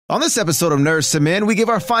On this episode of Nerds to Men, we give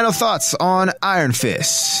our final thoughts on Iron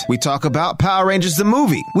Fist. We talk about Power Rangers the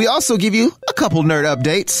movie. We also give you a couple nerd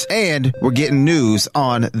updates, and we're getting news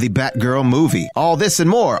on the Batgirl movie. All this and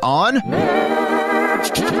more on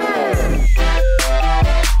Nerds to Men.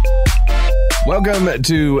 Welcome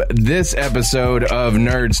to this episode of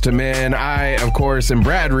Nerds to Men. I, of course, am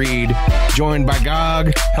Brad Reed, joined by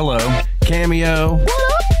Gog. Hello. Cameo. What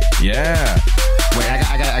up? Yeah. Wait,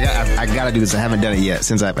 I gotta do this. I haven't done it yet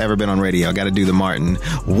since I've ever been on radio. I gotta do the Martin.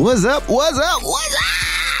 What's up? What's up? What's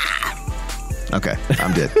up? Okay,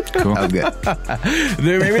 I'm good. Cool. I'm good.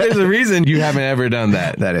 Maybe there's a reason you haven't ever done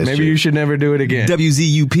that. That is Maybe true. You should never do it again.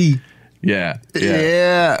 WZUP. Yeah.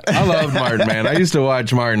 I loved Martin, man. I used to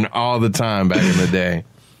watch Martin all the time back in the day.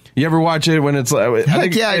 You ever watch it when it's like, I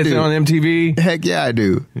do. On MTV? Heck yeah, I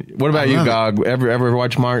do. What about you, Gog? Ever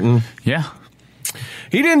watch Martin? Yeah.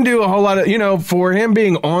 He didn't do a whole lot of, for him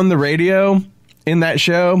being on the radio in that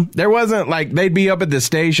show, there wasn't like, they'd be up at the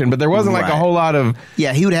station, but there wasn't like a whole lot of.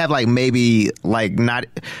 Yeah, he would have like maybe like not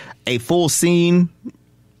a full scene,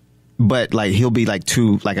 but like he'll be like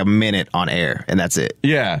a minute on air and that's it.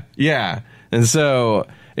 Yeah. And so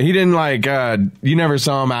he didn't like, you never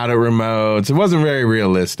saw him out at remotes. It wasn't very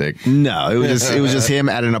realistic. No, it was just him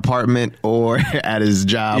at an apartment or at his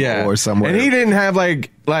job or somewhere. And he didn't have like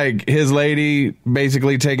his lady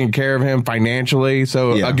basically taking care of him financially.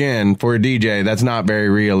 So again, for a DJ, that's not very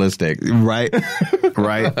realistic. Right.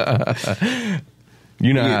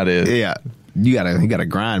 You know how it is. Yeah. You gotta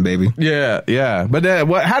grind, baby. Yeah. But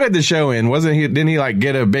how did the show end? Didn't he like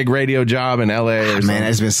get a big radio job in LA or something? Man,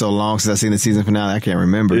 it's been so long since I've seen the season finale. I can't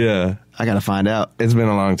remember. Yeah. I gotta find out. It's been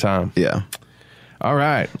a long time. Yeah. All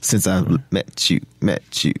right. Since I met you.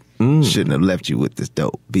 Shouldn't have left you with this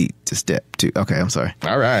dope beat to step to. Okay, I'm sorry.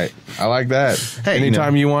 All right. I like that. Hey,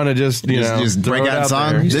 anytime you want to just break out a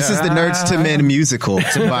song. There. This is the Nerds to Men musical,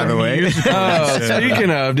 by the way.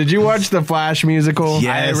 Speaking of, did you watch the Flash musical?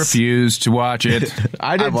 Yes. I refused to watch it.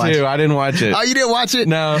 I did too. I didn't watch it. Oh, you didn't watch it?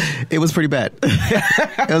 No. It was pretty bad.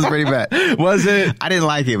 Was it? I didn't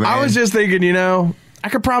like it, man. I was just thinking, I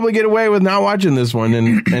could probably get away with not watching this one,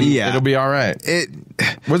 and it'll be all right.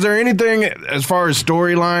 Was there anything as far as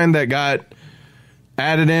storyline that got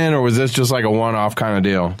added in, or was this just like a one-off kind of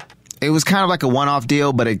deal? It was kind of like a one-off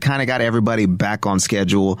deal, but it kind of got everybody back on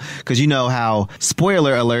schedule. Because you know how,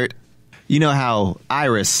 spoiler alert, you know how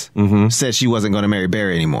Iris said she wasn't going to marry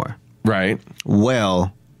Barry anymore. Right.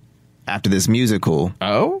 Well, after this musical.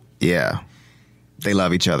 Oh? Yeah. They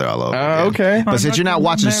love each other all over. Oh, okay. But since you're not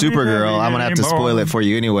watching Supergirl, I'm going to have to spoil it for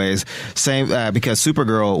you anyways. Same, because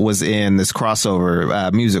Supergirl was in this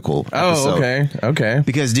crossover musical episode. Oh, okay.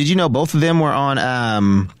 Because did you know both of them were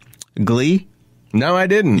on Glee? No, I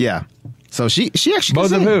didn't. Yeah. So she actually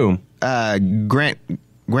both of who? Grant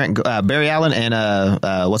Barry Allen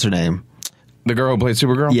and what's her name? The girl who played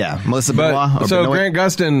Supergirl? Yeah, Melissa Benoit. So Grant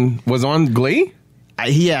Gustin was on Glee?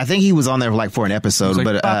 I think he was on there for an episode,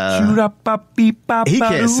 but he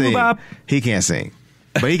can't sing. He can't sing,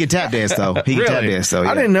 but he can tap dance though. He can tap dance though. Yeah.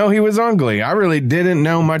 I didn't know he was on Glee. I really didn't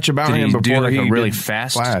know much about him before. Did he do like a really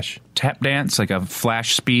fast Flash tap dance, like a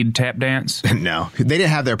Flash speed tap dance? No, they didn't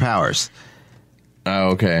have their powers.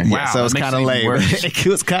 Oh, okay. Yeah, so it was kind of lame. It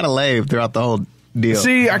was kind of lame throughout the whole deal.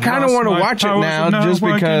 See, I kind of want to watch it now just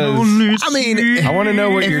because. I mean, I want to know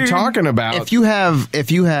what you're talking about. If you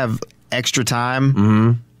have extra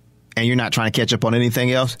time and you're not trying to catch up on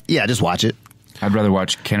anything else, yeah, just watch it. I'd rather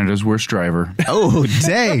watch Canada's Worst Driver. Oh,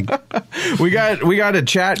 dang. we got a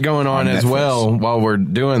chat going on as well while we're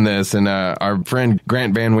doing this, and our friend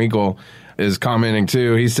Grant Van Winkle is commenting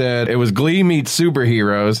too. He said it was Glee meets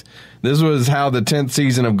superheroes. This was how the 10th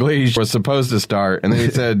season of Glee was supposed to start. And then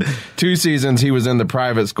he said 2 seasons he was in the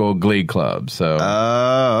private school Glee club. So,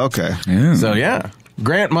 okay. Yeah. So, yeah.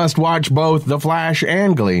 Grant must watch both The Flash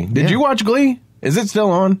and Glee. Did you watch Glee? Is it still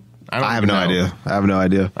on? I have no idea. I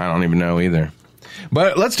don't even know either.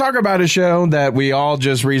 But let's talk about a show that we all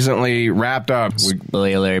just recently wrapped up.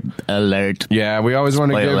 Spoiler alert. Yeah, we always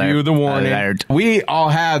want to give you the warning. Alert. We all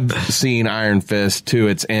have seen Iron Fist to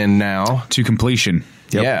its end now. To completion.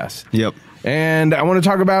 Yep. Yes. Yep. And I want to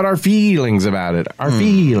talk about our feelings about it. Our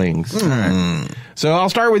feelings. Right. So I'll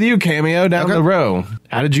start with you, Cameo, down the row.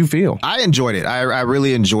 How did you feel? I enjoyed it. I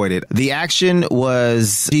really enjoyed it. The action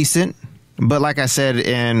was decent. But like I said,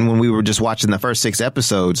 when we were just watching the first 6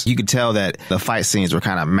 episodes, you could tell that the fight scenes were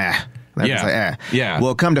kind of meh. Yeah.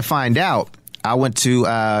 Well, come to find out, I went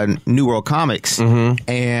to New World Comics,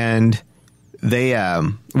 and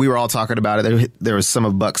we were all talking about it. There was some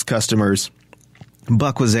of Buck's customers.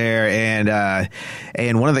 Buck was there,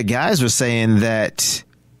 and one of the guys was saying that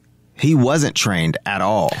he wasn't trained at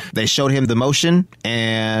all. They showed him the motion,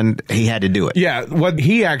 and he had to do it. Yeah, what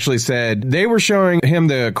he actually said, they were showing him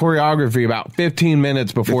the choreography about 15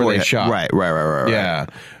 minutes before they shot. Right. Yeah.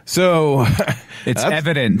 So It's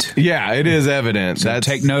evident. Yeah, it is evident. So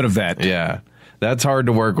take note of that. Yeah. That's hard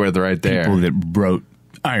to work with right there. People that wrote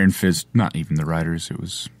Iron Fist, not even the writers, it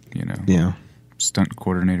was, stunt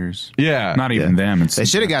coordinators. Yeah. Not even them. They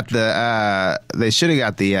should have got the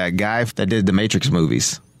guy that did the Matrix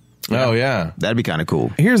movies. Oh, yeah. That'd be kind of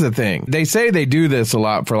cool. Here's the thing. They say they do this a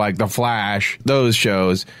lot for like The Flash, those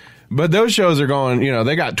shows. But those shows are going,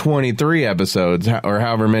 they got 23 episodes or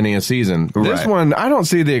however many a season. This one, I don't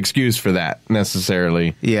see the excuse for that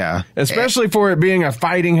necessarily. Yeah. Especially for it being a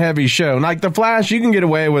fighting heavy show. Like The Flash, you can get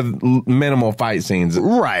away with minimal fight scenes.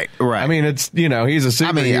 Right. I mean, it's, he's a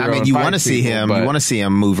superhero. I mean, you want to see him. You want to see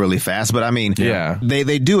him move really fast. But I mean,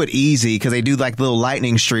 they do it easy because they do like little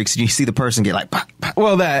lightning streaks, and you see the person get like, pop, pop.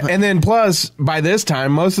 Well, that, and then plus by this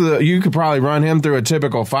time, you could probably run him through a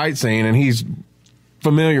typical fight scene, and he's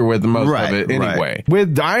familiar with most of it anyway. Right.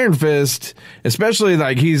 With Iron Fist, especially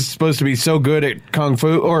like he's supposed to be so good at Kung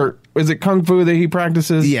Fu, or is it Kung Fu that he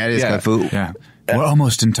practices? Yeah, it is Kung Fu. Yeah. We're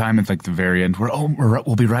almost in time at like the very end.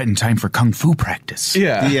 We'll be right in time for Kung Fu practice.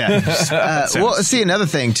 Yeah. Well, see, another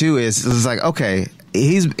thing too is like, okay,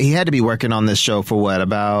 he had to be working on this show for what,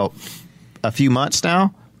 about a few months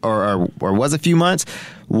now, or was a few months?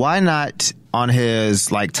 Why not on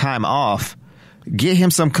his like time off get him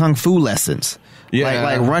some Kung Fu lessons? Yeah.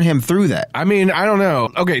 Like run him through that. I mean, I don't know.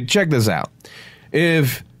 Okay, check this out.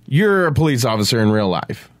 If you're a police officer in real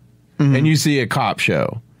life and you see a cop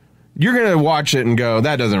show, you're going to watch it and go,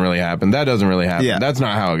 that doesn't really happen. That doesn't really happen. Yeah. That's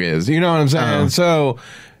not how it is. You know what I'm saying? So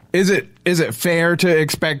is it fair to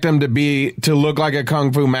expect him to look like a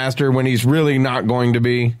Kung Fu master when he's really not going to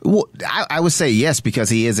be? Well, I would say yes, because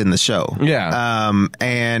he is in the show. Yeah.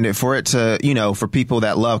 And for it to, for people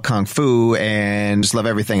that love Kung Fu and just love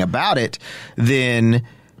everything about it, then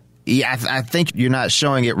yeah, I think you're not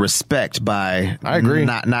showing it respect by I agree.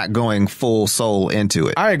 not going full soul into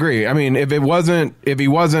it. I agree. I mean, if he wasn't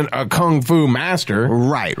a Kung Fu master,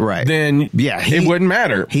 right, then it wouldn't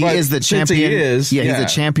matter. He is the champion. He's a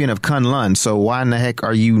champion of Kunlun. So why in the heck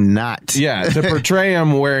are you not? Yeah, to portray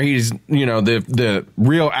him where he's, the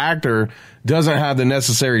real actor doesn't have the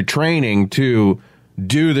necessary training to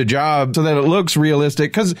do the job so that it looks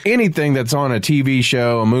realistic. Because anything that's on a TV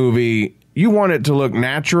show, a movie, you want it to look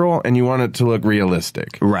natural and you want it to look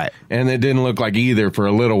realistic. Right. And it didn't look like either for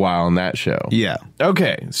a little while in that show. Yeah.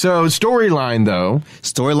 Okay. So storyline, though.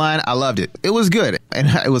 Storyline, I loved it. It was good. And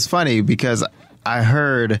it was funny because I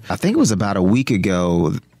think it was about a week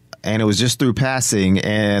ago, and it was just through passing,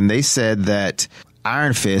 and they said that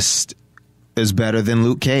Iron Fist is better than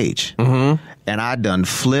Luke Cage. Mm-hmm. And I done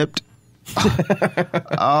flipped.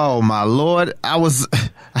 Oh, my Lord.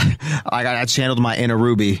 I channeled my inner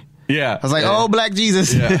Ruby. Yeah. I was like, oh, Black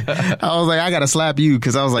Jesus. Yeah. I was like, I got to slap you,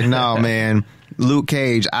 because I was like, no, man. Luke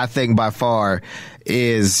Cage, I think by far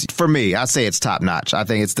is, for me, I say it's top notch. I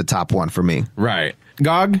think it's the top one for me. Right.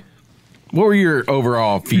 Gog, what were your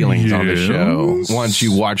overall feelings on the show once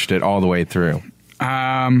you watched it all the way through?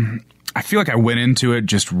 I feel like I went into it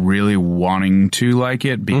just really wanting to like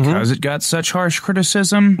it because it got such harsh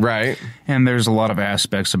criticism. Right. And there's a lot of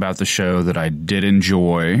aspects about the show that I did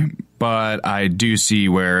enjoy, but I do see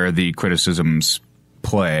where the criticisms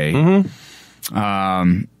play.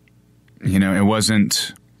 It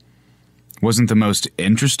wasn't the most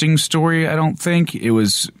interesting story, I don't think. It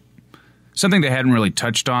was something they hadn't really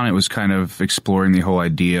touched on. It was kind of exploring the whole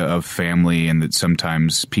idea of family, and that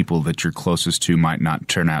sometimes people that you're closest to might not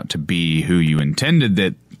turn out to be who you intended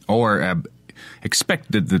that, or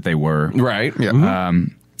expected that they were. Right. Yeah.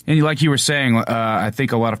 And like you were saying, I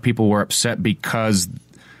think a lot of people were upset because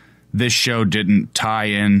this show didn't tie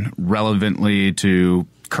in relevantly to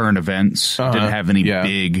current events. Didn't have any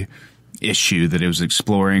big issue that it was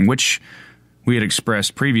exploring, which we had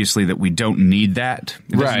expressed previously that we don't need that.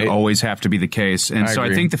 It doesn't always have to be the case. And I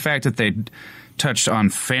agree. I think the fact that they touched on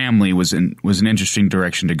family was an interesting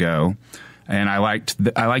direction to go. And I liked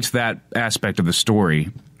that aspect of the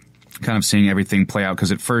story, kind of seeing everything play out,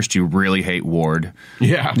 because at first you really hate Ward.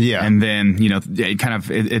 Yeah. And then,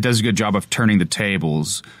 it does a good job of turning the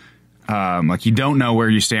tables. Like, you don't know where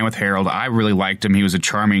you stand with Harold. I really liked him. He was a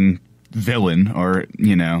charming villain, but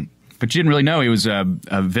you didn't really know he was a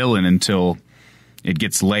villain until it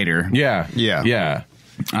gets later. Yeah.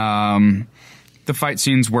 The fight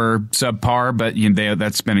scenes were subpar, but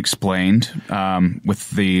that's been explained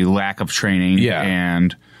with the lack of training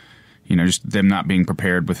and just them not being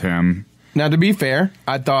prepared with him. Now, to be fair,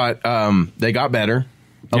 I thought they got better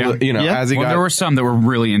as he got. There were some that were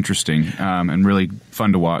really interesting and really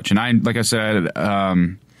fun to watch. And like I said, I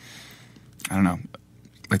don't know,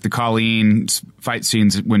 like the Colleen fight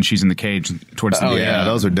scenes when she's in the cage towards the end. Yeah,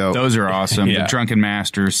 those are dope. Those are awesome. The Drunken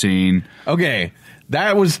Master scene. Okay.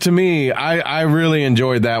 That was, to me, I really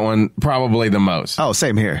enjoyed that one probably the most. Oh,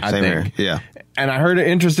 same here. Same here. Yeah. And I heard an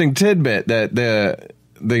interesting tidbit that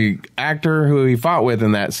the actor who he fought with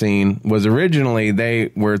in that scene was originally,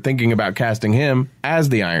 they were thinking about casting him as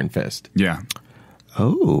the Iron Fist. Yeah.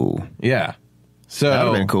 Oh. Yeah. So that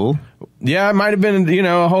would have been cool. Yeah, it might have been,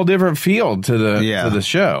 a whole different field to the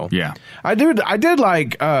show. Yeah. I did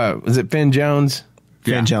like, was it Finn Jones?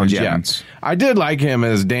 Finn Jones, yeah. I did like him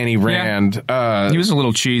as Danny Rand. He was a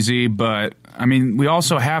little cheesy, but, I mean, we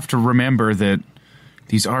also have to remember that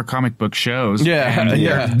these are comic book shows. Yeah,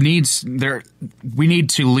 and we need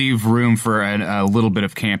to leave room for a little bit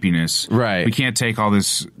of campiness. Right. We can't take all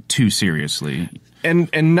this too seriously.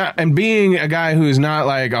 And being a guy who's not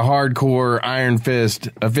like a hardcore Iron Fist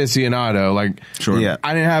aficionado, like,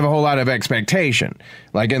 I didn't have a whole lot of expectation.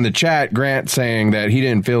 Like in the chat, Grant saying that he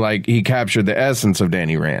didn't feel like he captured the essence of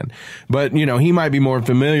Danny Rand. But, he might be more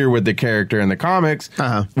familiar with the character in the comics,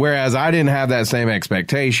 whereas I didn't have that same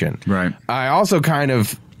expectation. Right. I also kind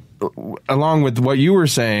of, along with what you were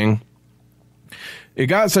saying, it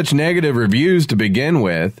got such negative reviews to begin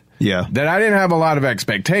with. Yeah. That I didn't have a lot of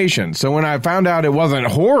expectations. So when I found out it wasn't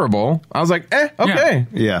horrible, I was like, okay.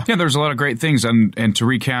 Yeah. Yeah, there's a lot of great things. And to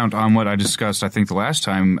recount on what I discussed, I think the last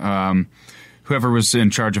time, whoever was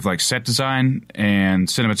in charge of like set design and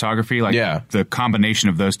cinematography, the combination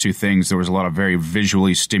of those two things, there was a lot of very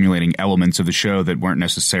visually stimulating elements of the show that weren't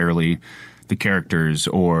necessarily the characters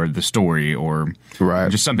or the story or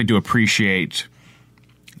just something to appreciate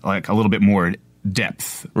like a little bit more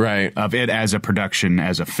depth of it as a production,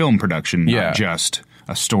 as a film production, not just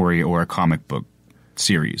a story or a comic book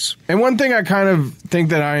series. And one thing I kind of think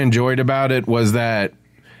that I enjoyed about it was that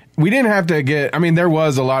we didn't have to there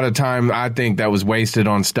was a lot of time I think that was wasted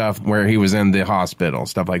on stuff where he was in the hospital,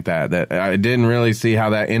 stuff like that I didn't really see how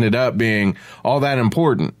that ended up being all that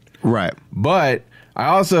important. Right. But I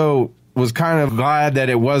also was kind of glad that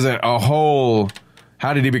it wasn't a whole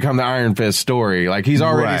how did he become the Iron Fist story? Like, he's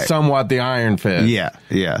already somewhat the Iron Fist. Yeah.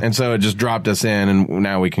 And so it just dropped us in, and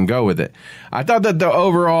now we can go with it. I thought that the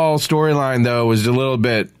overall storyline, though, was a little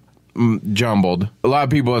bit jumbled. A lot of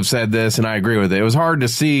people have said this, and I agree with it. It was hard to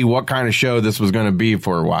see what kind of show this was going to be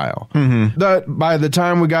for a while. Mm-hmm. By the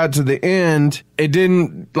time we got to the end, it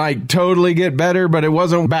didn't, like, totally get better, but it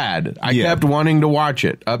wasn't bad. I kept wanting to watch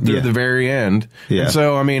it up through the very end. Yeah. And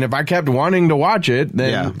so, I mean, if I kept wanting to watch it,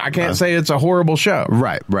 then I can't say it's a horrible show.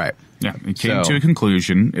 Right. Yeah, it came to a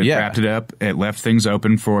conclusion. It wrapped it up. It left things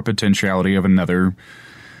open for a potentiality of another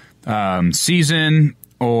season,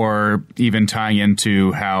 or even tying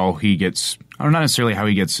into how he gets, or not necessarily how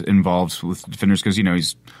he gets involved with Defenders, because,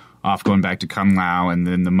 he's off going back to Kung Lao, and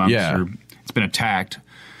then the monks it's been attacked.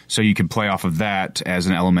 So you could play off of that as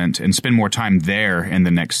an element and spend more time there in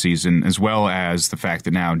the next season, as well as the fact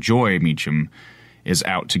that now Joy Meacham is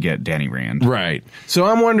out to get Danny Rand. Right. So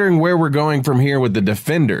I'm wondering where we're going from here with the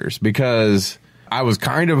Defenders, because I was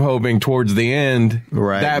kind of hoping towards the end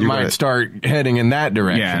that might start heading in that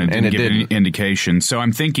direction. Yeah, and it didn't give any indication. So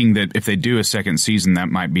I'm thinking that if they do a second season, that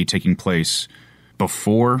might be taking place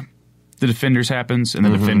before the Defenders happens, and the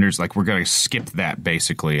Defenders, like, we're going to skip that,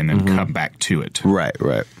 basically, and then come back to it. Right.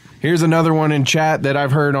 Here's another one in chat that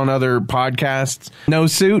I've heard on other podcasts. No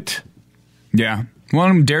suit. Yeah.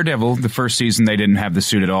 Well, Daredevil, the first season, they didn't have the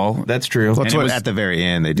suit at all. That's true. Well, at the very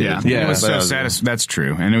end, they did. Yeah. It was that's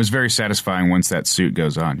true. And it was very satisfying once that suit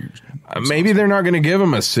goes on. Maybe they're not going to give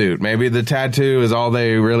him a suit. Maybe the tattoo is all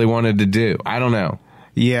they really wanted to do. I don't know.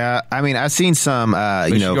 Yeah, I mean, I've seen some,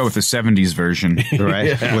 they should go with the 70s version.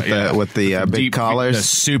 Right? With the big deep collars. The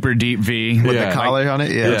super deep V. With the collar on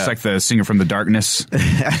it, It looks like the singer from The Darkness.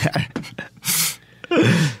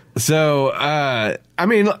 So, I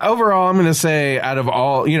mean, overall, I'm going to say out of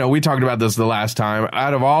all, we talked about this the last time.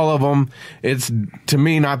 Out of all of them, it's, to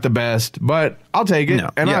me, not the best, but I'll take it. No.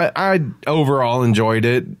 And I overall enjoyed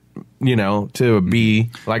it, to a B,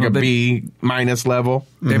 like a B minus level.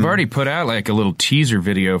 They've already put out like a little teaser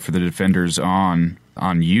video for the Defenders on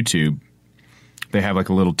YouTube. They have like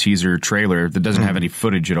a little teaser trailer that doesn't have any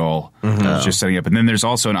footage at all. It's just setting up. And then there's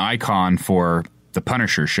also an icon for the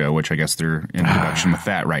Punisher show, which I guess they're in production with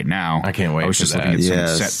that right now. I can't wait. I was just looking at some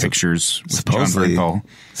set pictures with John Bernthal.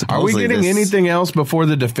 Are we getting anything else before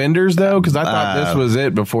the Defenders, though? Because I thought this was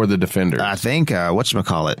it before the Defenders. I think,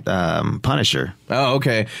 whatchamacallit, Punisher. Oh,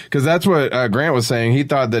 okay. Because that's what Grant was saying. He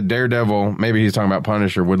thought that Daredevil, maybe he's talking about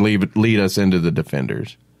Punisher, would lead us into the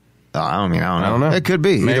Defenders. I don't know. It could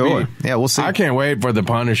be. Maybe. Either or. Yeah, we'll see. I can't wait for the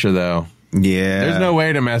Punisher, though. Yeah. There's no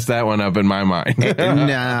way to mess that one up in my mind.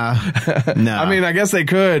 Nah. I mean, I guess they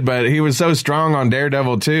could, but he was so strong on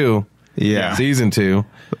Daredevil 2. Yeah. Season 2.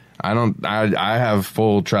 I have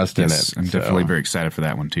full trust in it. I'm definitely very excited for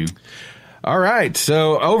that one, too. All right.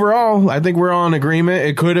 So, overall, I think we're all in agreement.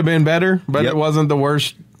 It could have been better, but it wasn't the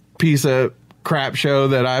worst piece of crap show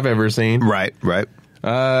that I've ever seen. Right.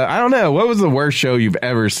 I don't know. What was the worst show you've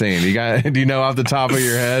ever seen? Do you know off the top of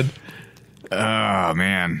your head? Oh,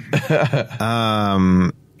 man.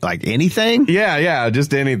 Like anything? Yeah,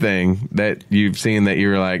 just anything that you've seen that you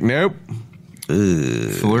were like, nope.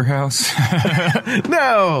 Fuller House?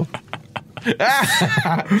 No.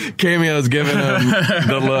 Cameo's giving him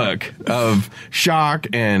the look of shock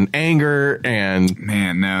and anger and...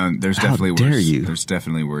 Man, no, there's definitely dare worse. you. There's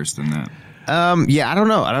definitely worse than that. Yeah, I don't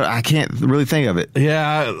know. I can't really think of it.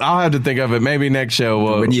 Yeah, I'll have to think of it. Maybe next show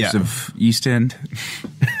we'll... Witches of East End.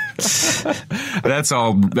 That's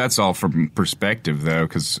all from perspective, though,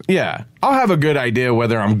 because... Yeah, I'll have a good idea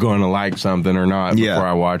whether I'm going to like something or not before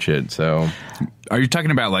I watch it, so... Are you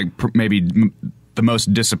talking about, like, maybe the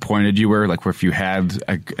most disappointed you were? Like, if you had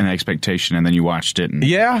an expectation and then you watched it and...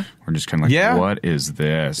 Yeah. We're just kind of like, what is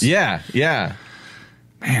this? Yeah.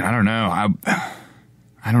 Man, I don't know.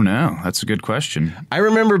 I don't know. That's a good question. I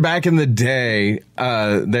remember back in the day,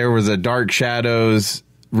 there was a Dark Shadows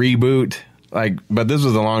reboot, but this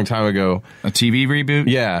was a long time ago. A TV reboot?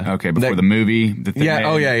 Yeah. Okay, before the movie.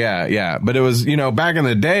 Yeah. But it was, back in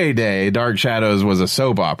the day, Dark Shadows was a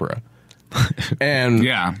soap opera. And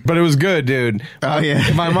but it was good, dude. Oh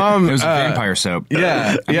yeah, my mom. It was a vampire soap.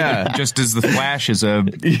 Yeah. Just as the Flash is a.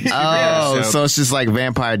 So it's just like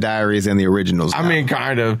Vampire Diaries and the originals. I mean,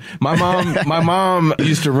 kind of. My mom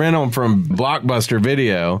used to rent them from Blockbuster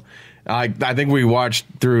Video. I think we watched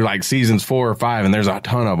through like seasons 4 or 5, and there's a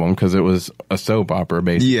ton of them because it was a soap opera,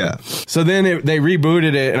 basically. Yeah. So then they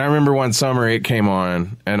rebooted it, and I remember one summer it came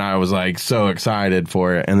on, and I was like so excited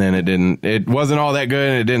for it, and then it wasn't all that good,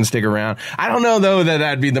 and it didn't stick around. I don't know though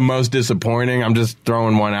that'd be the most disappointing. I'm just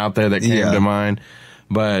throwing one out there that came to mind,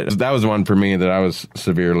 but that was one for me that I was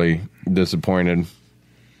severely disappointed.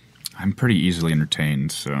 I'm pretty easily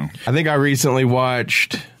entertained, so I think I recently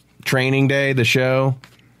watched Training Day, the show.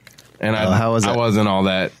 And how was it? I wasn't all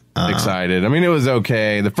that excited. I mean, it was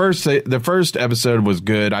okay. The first episode was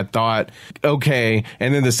good. I thought okay,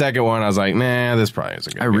 and then the second one, I was like, nah, this probably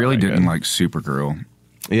isn't good. I really didn't like Supergirl.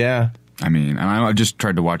 Yeah. I mean, I just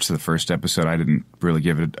tried to watch the first episode. I didn't really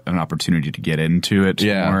give it an opportunity to get into it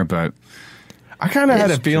more, but I kind of had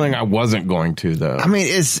a feeling I wasn't going to, though. I mean,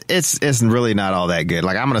 it's really not all that good.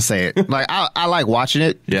 Like, I'm gonna say it. Like, I like watching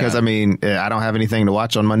it because I mean, I don't have anything to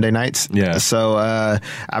watch on Monday nights. Yeah. So,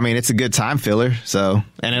 I mean, it's a good time filler. So,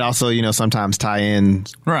 and it also, sometimes tie in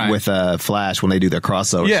with Flash when they do their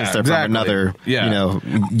crossovers. Yeah, they're from another,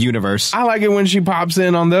 universe. I like it when she pops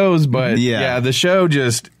in on those, but the show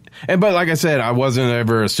just. But like I said, I wasn't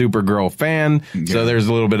ever a Supergirl fan, so there's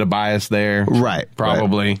a little bit of bias there, right?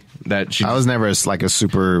 Probably that she. I was never like a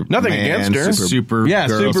super. Nothing against her. Superman,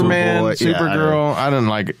 Supergirl. I didn't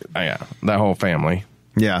like that whole family.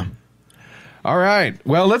 Yeah. All right.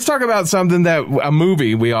 Well, let's talk about something a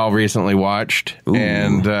movie we all recently watched,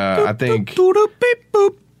 and I think.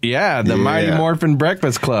 Yeah, the Mighty Morphin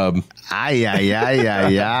Breakfast Club. Aye. Yeah.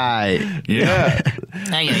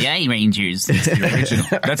 Aye, Rangers.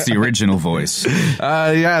 That's the original voice.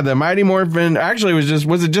 The Mighty Morphin. Actually,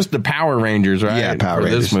 was it just the Power Rangers, right? Yeah, Power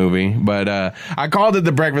Rangers. This movie. But I called it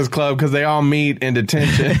the Breakfast Club because they all meet in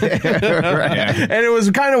detention. And it was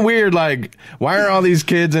kind of weird. Like, why are all these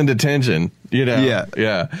kids in detention? Yeah.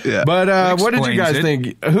 But what did you guys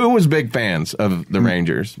think? Who was big fans of the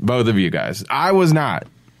Rangers? Both of you guys. I was not.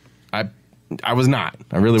 I was not.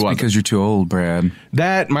 I really wasn't. Because you're too old, Brad.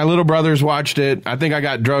 My little brothers watched it. I think I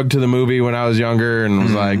got drugged to the movie when I was younger and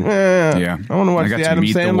was like, I want to watch the Adam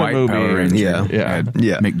Sandler movie. Power Ranger.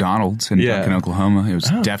 Yeah. McDonald's in Duncan, Oklahoma. It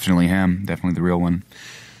was definitely him. Definitely the real one.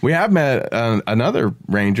 We have met another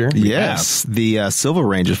Ranger. Yes, the Silver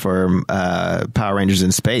Ranger for Power Rangers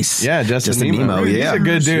in Space. Yeah, Justin Nemo. Yeah. He's a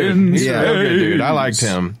good dude. He's a real good dude. I liked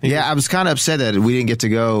him. I was kind of upset that we didn't get to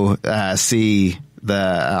go see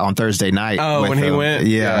on Thursday night. Oh, when he went?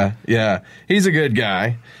 Yeah. He's a good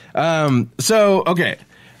guy. So, okay.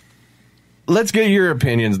 Let's get your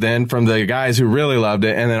opinions then from the guys who really loved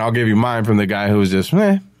it, and then I'll give you mine from the guy who was just,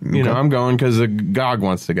 I'm going because the GOG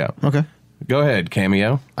wants to go. Okay. Go ahead,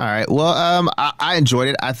 Cameo. All right. Well, I enjoyed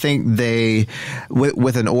it. I think they,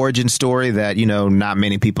 with an origin story that, not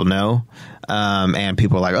many people know, and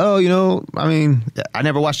people are like, I mean, I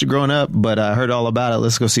never watched it growing up, but I heard all about it.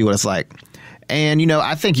 Let's go see what it's like. And,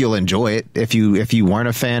 I think you'll enjoy it if you weren't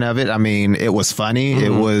a fan of it. I mean, it was funny.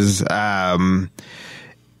 Mm-hmm.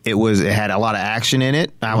 It had a lot of action in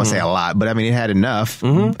it. I wouldn't say a lot, but I mean, it had enough.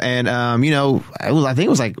 Mm-hmm. And, I think it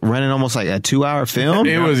was like running almost like a 2-hour film.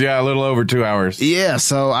 It was, a little over 2 hours. Yeah.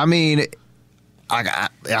 So, I mean,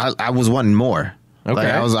 I was wanting more. Okay. Like,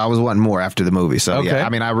 I was wanting more after the movie. So, yeah, I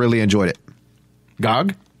mean, I really enjoyed it.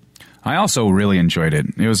 Gog? I also really enjoyed it.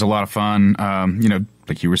 It was a lot of fun.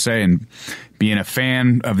 Like you were saying, being a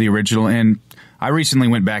fan of the original, and I recently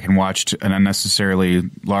went back and watched an unnecessarily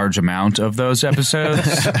large amount of those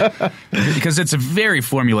episodes because it's a very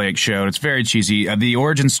formulaic show. It's very cheesy. The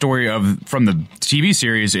origin story from the TV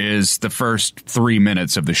series is the first 3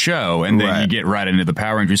 minutes of the show, and then you get right into the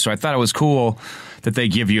Power Rangers. So I thought it was cool that they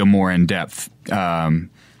give you a more in-depth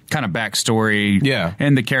kind of backstory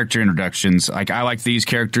and the character introductions. Like, I like these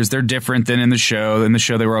characters. They're different than in the show. In the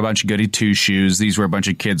show, they were a bunch of goody two-shoes. These were a bunch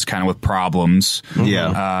of kids kind of with problems.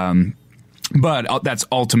 Yeah. But that's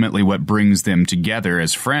ultimately what brings them together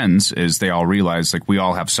as friends, is they all realize, like, we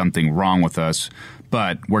all have something wrong with us,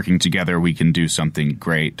 but working together, we can do something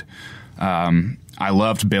great. I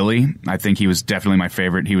loved Billy. I think he was definitely my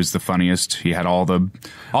favorite. He was the funniest. He had all the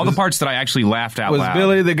parts that I actually laughed out loud. Was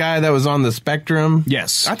Billy the guy that was on the spectrum?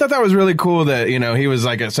 Yes. I thought that was really cool that, he was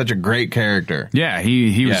like such a great character. Yeah,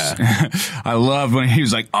 he was. I love when he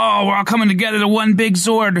was like, "Oh, we're all coming together to one big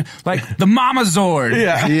Zord, like the Mama Zord."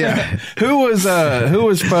 Yeah. Yeah. Who was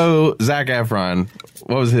Faux Zac Efron?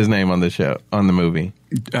 What was his name on the movie?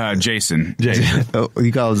 Jason.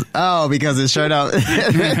 Because his shirt out.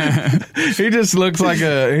 He just looks like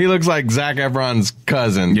Zac Efron's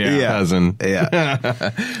cousin. Yeah. Cousin.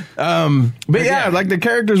 Yeah. But like the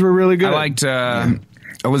characters were really good. I liked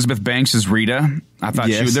Elizabeth Banks' Rita. I thought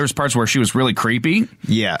there was parts where she was really creepy.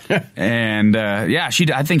 Yeah. And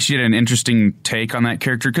I think she did an interesting take on that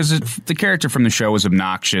character, because the character from the show was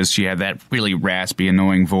obnoxious. She had that really raspy,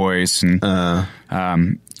 annoying voice, and I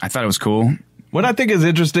thought it was cool. What I think is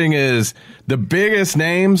interesting is the biggest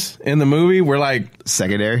names in the movie were like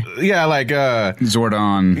secondary. Yeah, like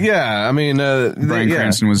Zordon. Yeah, I mean Bryan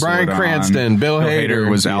Cranston was Bryan Zordon. Cranston. Bill Hader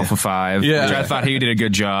was Alpha 5. Yeah. Which I thought he did a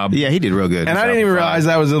good job. Yeah, he did real good. And I didn't even realize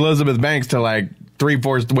that was Elizabeth Banks till like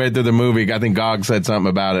 3/4 the way through the movie. I think Gog said something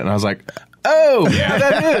about it, and I was like, oh, yeah,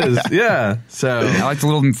 that is. Yeah. So I like the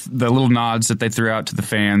little nods that they threw out to the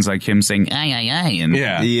fans, like him saying "ay ay ay" and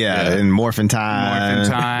and Morphin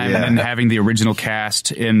time, and then having the original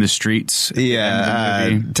cast in the streets.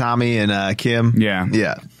 Yeah, Tommy and Kim.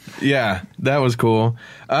 Yeah, that was cool.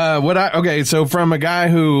 So from a guy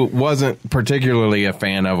who wasn't particularly a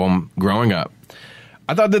fan of them growing up,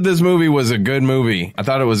 I thought that this movie was a good movie. I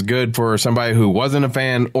thought it was good for somebody who wasn't a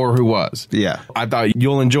fan or who was. Yeah. I thought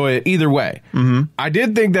you'll enjoy it either way. Mm-hmm. I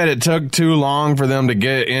did think that it took too long for them to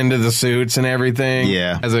get into the suits and everything.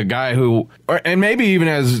 Yeah. As a guy and maybe even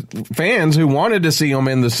as fans who wanted to see them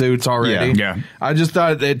in the suits already. Yeah. I just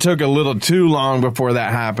thought it took a little too long before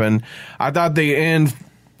that happened. I thought the end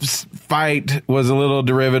fight was a little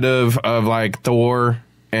derivative of like Thor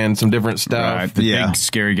and some different stuff. Right, the big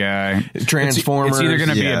scary guy. Transformers. It's either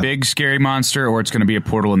going to be a big scary monster or it's going to be a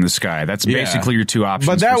portal in the sky. That's basically your two options.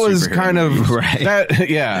 But that was kind of right.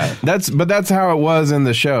 That's how it was in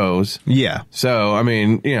the shows. Yeah. So I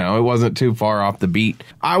mean, it wasn't too far off the beat.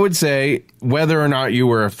 I would say whether or not you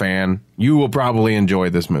were a fan, you will probably enjoy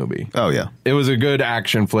this movie. Oh, yeah. It was a good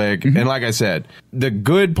action flick. Mm-hmm. And like I said, the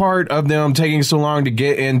good part of them taking so long to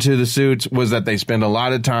get into the suits was that they spend a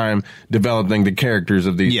lot of time developing the characters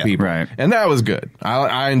of these people. Right. And that was good.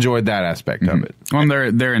 I enjoyed that aspect of it. Well,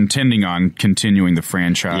 they're intending on continuing the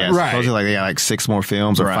franchise. Yeah, right. Supposedly they got like 6 more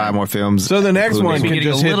films or 5 more films. So the next one can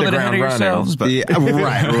just hit the ground running. But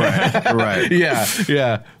Right.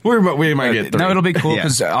 Yeah. We might get 3. No, it'll be cool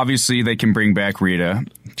because obviously they can bring back Rita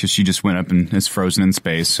because she just went up and is frozen in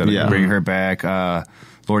space. So they can bring her back.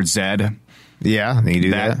 Lord Zed. Yeah, they can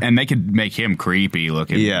do that. And they could make him creepy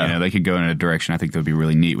looking. Yeah. They could go in a direction I think that would be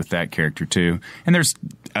really neat with that character too. And there's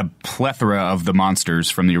a plethora of the monsters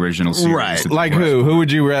from the original series. Right. Like who? Who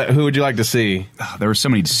would you like to see? There were so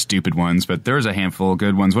many stupid ones, but there was a handful of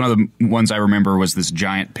good ones. One of the ones I remember was this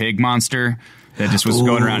giant pig monster that just was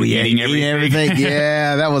going around eating everything.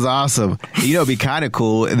 Yeah, that was awesome. It'd be kind of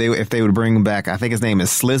cool if they would bring back, I think his name is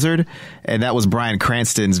Slizzard, and that was Bryan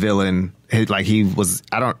Cranston's villain. I think he was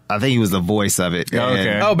the voice of it. Oh,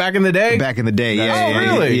 okay. Oh, back in the day? Back in the day,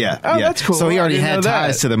 really? Yeah. Oh, that's cool. So he already had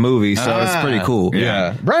ties to the movie, so it's pretty cool.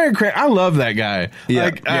 Yeah. Bryan Cranston, I love that guy.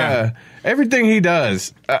 Yeah. Everything he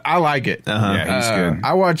does, I like it. Yeah, he's good.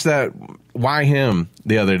 I watched that Why Him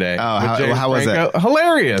the other day. Oh, how was that?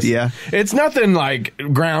 Hilarious. Yeah. It's nothing like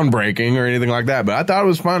groundbreaking or anything like that, but I thought it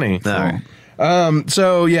was funny. All right.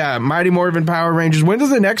 So, yeah, Mighty Morphin Power Rangers. When does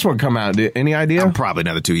the next one come out? Any idea? Probably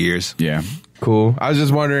another 2 years. Yeah. Cool. I was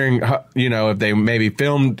just wondering, if they maybe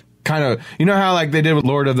filmed kind of, how like they did with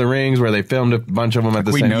Lord of the Rings, where they filmed a bunch of them at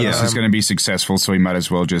the same time. We know this is going to be successful, so we might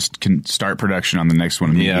as well just start production on the next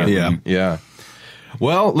one immediately. Yeah.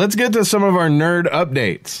 Well, let's get to some of our nerd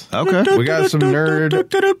updates. Okay. We got some nerd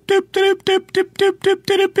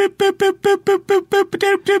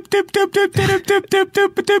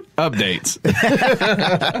updates.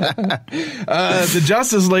 The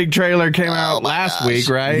Justice League trailer came out last week,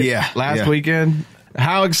 right? Yeah. Last weekend.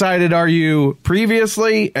 How excited are you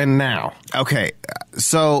previously and now? Okay.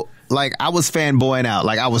 So, like, I was fanboying out.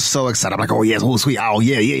 Like, I was so excited. I'm like, oh, yes, oh, sweet. Oh,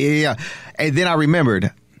 yeah. And then I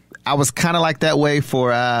remembered I was kind of like that way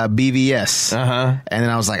for BVS. Uh-huh. And then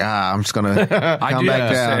I was like, I'm just going to come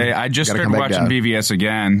back down. I just started watching BVS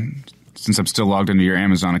again, since I'm still logged into your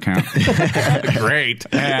Amazon account. Great.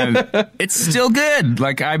 And it's still good.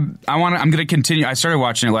 Like, I'm going to continue. I started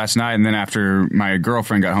watching it last night, and then after my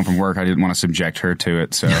girlfriend got home from work, I didn't want to subject her to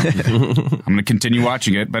it. So I'm going to continue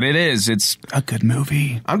watching it. But it's a good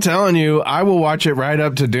movie. I'm telling you, I will watch it right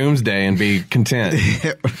up to Doomsday and be content.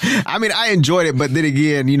 I mean, I enjoyed it, but then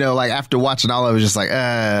again, like after watching all of it, just like,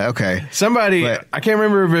 okay. I can't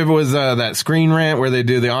remember if it was that Screen Rant where they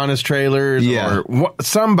do the honest trailers, or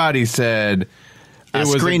somebody said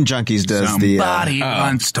Screen Junkies does somebody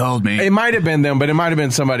once told me. It might have been them, but it might have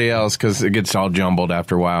been somebody else because it gets all jumbled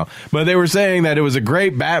after a while. But they were saying that it was a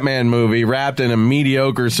great Batman movie wrapped in a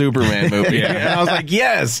mediocre Superman movie. And I was like,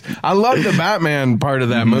 yes, I love the Batman part of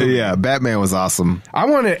that movie. Yeah, Batman was awesome. I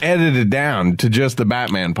want to edit it down to just the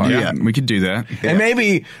Batman part. Yeah, we could do that. And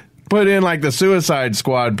maybe put in like the Suicide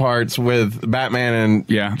Squad parts with Batman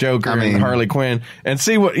and Joker and Harley Quinn, and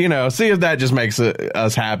see if that just makes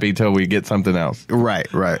us happy till we get something else. Right.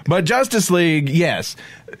 But Justice League, yes,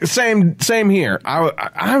 same here.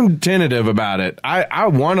 I'm tentative about it. I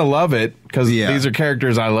want to love it because these are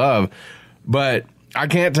characters I love, but I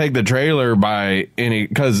can't take the trailer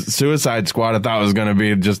because Suicide Squad I thought was going to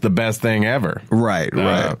be just the best thing ever. Right.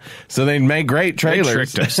 So they make great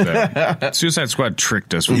trailers. They tricked us, though. Suicide Squad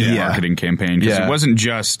tricked us with the marketing campaign, because it wasn't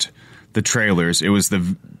just the trailers. It was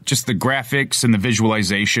just the graphics and the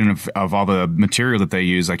visualization of all the material that they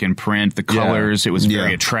use, like in print, the colors. It was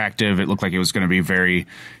very attractive. It looked like it was going to be very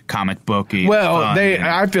comic booky. Well,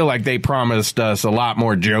 I feel like they promised us a lot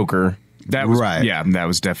more Joker. That was that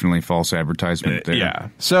was definitely false advertisement there. Yeah.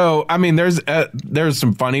 So, I mean, there's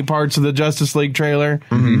some funny parts of the Justice League trailer.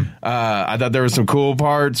 Mm-hmm. I thought there were some cool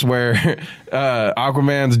parts where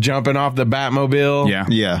Aquaman's jumping off the Batmobile.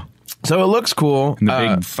 Yeah. So it looks cool. And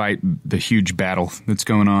the big fight, the huge battle that's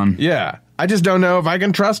going on. Yeah. I just don't know if I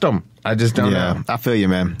can trust them. I just don't know. I feel you,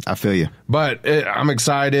 man. I feel you. But I'm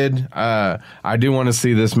excited. I do want to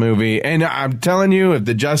see this movie. And I'm telling you, if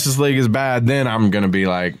the Justice League is bad, then I'm going to be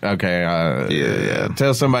like, okay,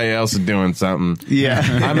 tell somebody else is doing something. Yeah.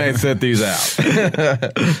 I may set these out.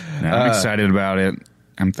 I'm excited about it.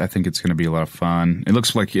 I think it's going to be a lot of fun. It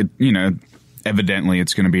looks like evidently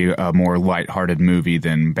it's going to be a more lighthearted movie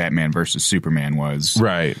than Batman versus Superman was.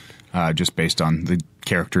 Right. Just based on the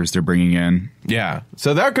characters they're bringing in. Yeah.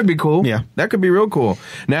 So that could be cool. Yeah. That could be real cool.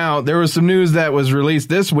 Now, there was some news that was released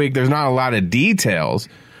this week. There's not a lot of details,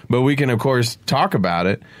 but we can, of course, talk about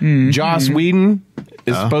it. Mm-hmm. Joss Whedon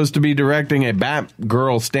is supposed to be directing a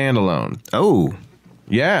Batgirl standalone. Oh.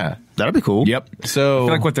 Yeah. That'll be cool. Yep. So I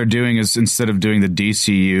feel like what they're doing is, instead of doing the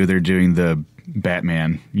DCU, they're doing the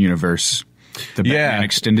Batman universe. The Batman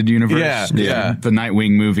extended universe. Yeah. The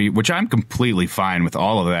Nightwing movie, which I'm completely fine with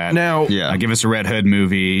all of that. Now, give us a Red Hood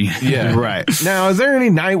movie. Yeah. Right. Now, is there any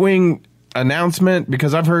Nightwing announcement?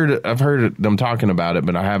 Because I've heard them talking about it,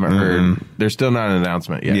 but I haven't heard. There's still not an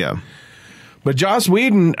announcement yet. Yeah. But Joss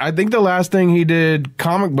Whedon, I think the last thing he did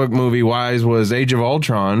comic book movie wise was Age of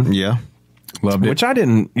Ultron. Yeah. Loved it. Which I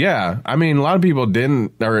didn't, I mean, a lot of people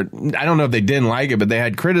didn't, or I don't know if they didn't like it, but they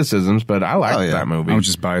had criticisms, but I liked that movie. I was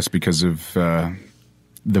just biased because of the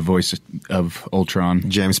voice of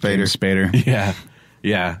Ultron. James Spader. Yeah.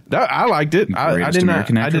 Yeah. I liked it. I did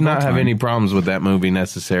not have any problems with that movie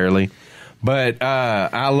necessarily. But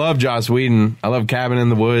I love Joss Whedon. I love Cabin in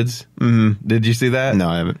the Woods. Mm-hmm. Did you see that? No,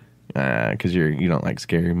 I haven't. Because you don't like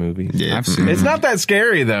scary movies. Yeah, I've seen it's not that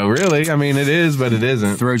scary though, really. I mean, it is, but it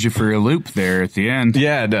isn't. Throws you for a loop there at the end.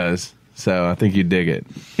 Yeah, it does. So I think you dig it.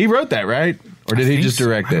 He wrote that, right? Or did he just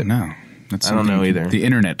direct it? No, I don't know either. The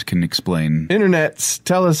internet can explain. Internets,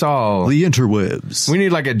 tell us all. The interwebs. We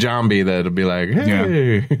need like a zombie that'll be like,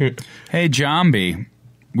 hey, hey, zombie.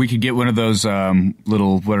 We could get one of those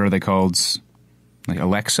little, what are they called? like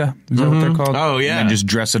Alexa, is that what they're called? Oh, yeah. And then just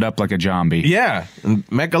dress it up like a zombie. Yeah.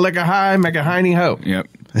 Make a lick a high, make a hiney ho. Yep.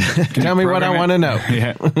 Tell me what I want to know.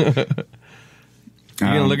 Yeah. You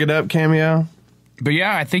gonna look it up, Cameo? But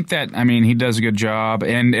yeah, I think that, I mean, he does a good job.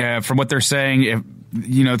 And from what they're saying, if,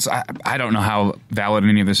 you know, I don't know how valid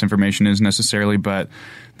any of this information is necessarily, but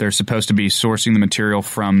they're supposed to be sourcing the material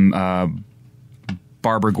from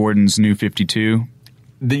Barbara Gordon's New 52.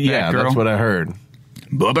 Yeah, that's what I heard.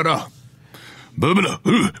 Bubba-da. Bubba-da.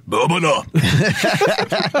 Bubba-da.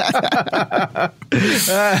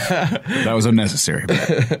 That was unnecessary.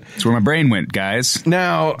 That's where my brain went, guys.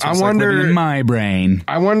 Now, I wonder... in my brain.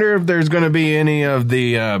 I wonder if there's going to be any of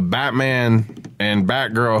the Batman and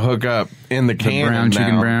Batgirl hookup in the canon brown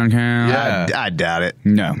chicken, brown cow. Yeah. I doubt it.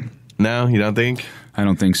 No. No, you don't think? I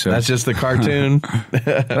don't think so. That's just the cartoon.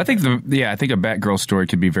 But I think I think a Batgirl story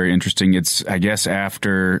could be very interesting. It's, I guess,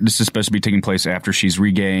 after this is supposed to be taking place after she's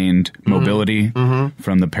regained mobility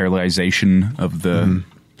from the paralyzation of the.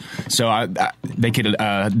 So they could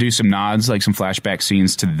do some nods, like some flashback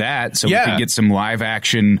scenes to that, so we could get some live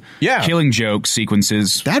action killing joke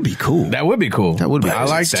sequences. That'd be cool. That would be cool. That would be. I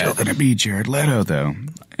like that. Still going to be Jared Leto, though.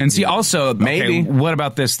 And see, also, maybe. Okay, what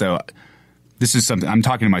about this though? This is something I'm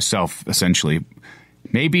talking to myself essentially.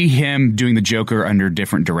 Maybe him doing the Joker under a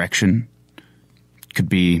different direction could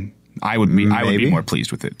be. I would be more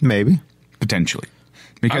pleased with it. Maybe, potentially,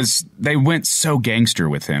 because they went so gangster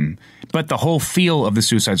with him. But the whole feel of the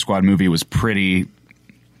Suicide Squad movie was pretty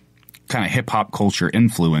kind of hip hop culture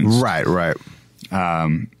influence. Right.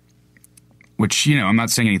 Which, you know, I'm not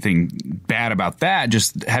saying anything bad about that.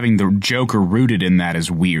 Just having the Joker rooted in that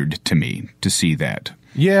is weird to me to see that.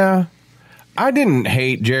 Yeah. I didn't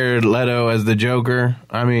hate Jared Leto as the Joker.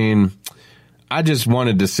 I mean, I just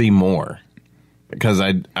wanted to see more because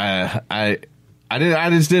I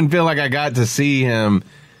just didn't feel like I got to see him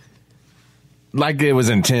like it was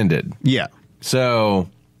intended. Yeah. So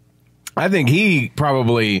I think he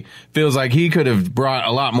probably feels like he could have brought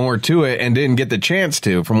a lot more to it and didn't get the chance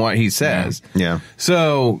to, from what he says. Yeah.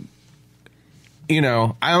 So, you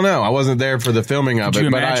know, I don't know. I wasn't there for the filming of it. Could you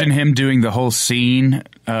imagine him doing the whole scene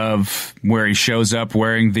of where he shows up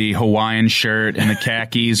wearing the Hawaiian shirt and the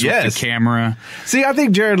khakis with the camera? See, I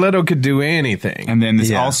think Jared Leto could do anything. And then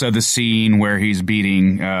there's also the scene where he's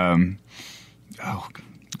beating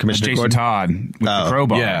Commissioner Jason Gordon? Todd with the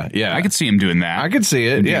crowbar. Yeah. I could see him doing that. I could see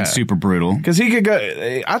it, and being super brutal. Because he could go.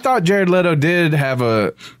 I thought Jared Leto did have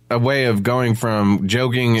a way of going from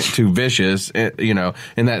joking to vicious, you know,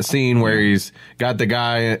 in that scene where he's got the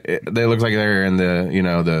guy, they look like they're in the, you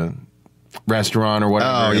know, the restaurant or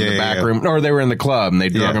whatever in the back room, or they were in the club and they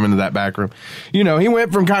drug him into that back room. You know, he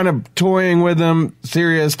went from kind of toying with them,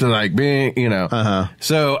 serious, to like being, you know.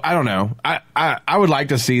 So I don't know. I would like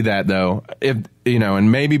to see that though, if you know,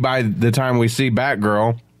 and maybe by the time we see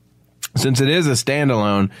Batgirl, since it is a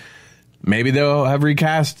standalone, maybe they'll have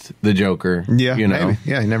recast the Joker. Yeah, you know, maybe.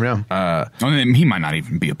 Yeah, you never know. He might not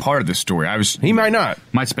even be a part of the story. He might not.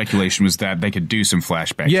 My speculation was that they could do some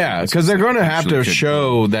flashbacks. Yeah, because they're going to have to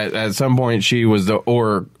show that at some point she was the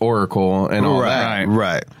Oracle and all that.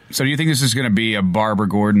 Right. So do you think this is going to be a Barbara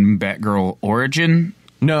Gordon Batgirl origin?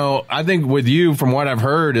 No, I think with you, from what I've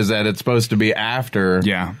heard, is that it's supposed to be after.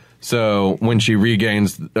 Yeah. So when she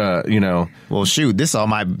regains, you know. Well, shoot, this all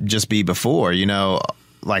might just be before, you know,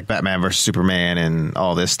 like Batman versus Superman and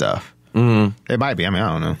all this stuff. It might be. I mean,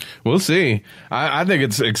 I don't know. We'll see. I think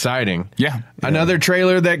it's exciting. Yeah. Another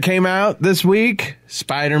trailer that came out this week,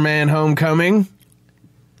 Spider-Man Homecoming.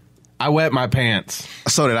 I wet my pants.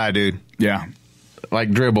 So did I, dude. Yeah.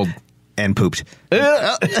 Like dribbled. And pooped.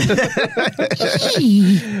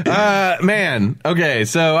 Man. Okay,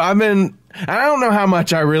 so I don't know how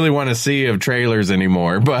much I really want to see of trailers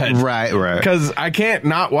anymore, but right, because I can't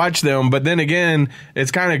not watch them. But then again,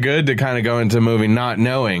 it's kind of good to kind of go into a movie not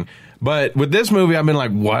knowing. But with this movie, I've been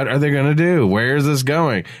like, what are they going to do? Where is this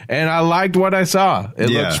going? And I liked what I saw. It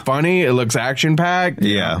looks funny. It looks action packed.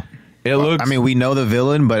 Yeah, it looks. I mean, we know the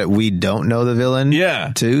villain, but we don't know the villain.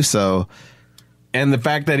 Yeah, too. So, and the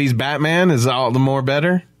fact that he's Batman is all the more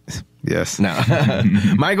better. Yes. No.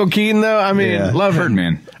 Michael Keaton, though, I mean, love him.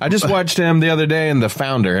 Man. I just watched him the other day in The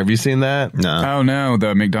Founder. Have you seen that? No. Oh, no.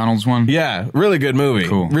 The McDonald's one? Yeah. Really good movie.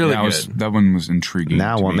 Cool. Really good. That one was intriguing.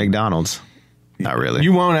 Now I want McDonald's. Not really.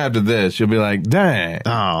 You won't after this. You'll be like, dang.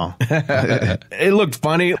 Oh. It looked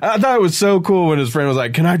funny. I thought it was so cool when his friend was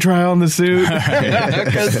like, can I try on the suit?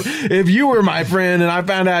 Because if you were my friend and I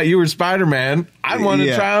found out you were Spider-Man, I'd want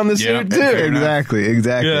to try on the suit too. Exactly.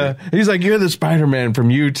 Yeah. He's like, you're the Spider-Man from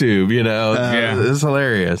YouTube, you know? It's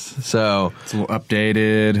hilarious. So it's a little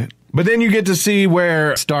updated. But then you get to see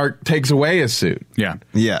where Stark takes away his suit. Yeah.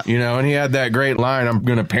 Yeah. You know, and he had that great line. I'm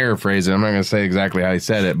going to paraphrase it. I'm not going to say exactly how he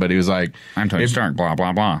said it, but he was like, I'm Tony Stark, blah,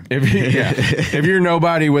 blah, blah. If you're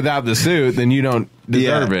nobody without the suit, then you don't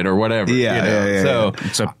deserve it or whatever. Yeah, you know? yeah. So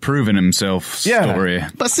it's a proven himself story.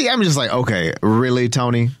 But see, I'm just like, okay, really,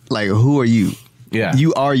 Tony? Like, who are you? Yeah.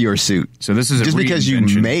 You are your suit. So this is just because you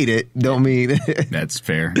made it don't mean that's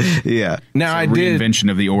fair. Yeah. Now it's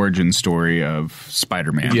reinvention of the origin story of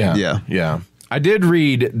Spider-Man. Yeah. I did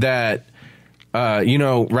read that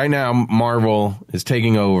right now Marvel is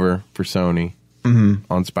taking over for Sony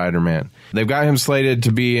on Spider-Man. They've got him slated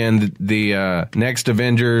to be in the next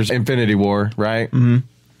Avengers Infinity War, right? Mm-hmm.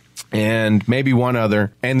 And maybe one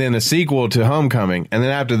other, and then a sequel to Homecoming. And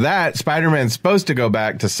then after that, Spider-Man's supposed to go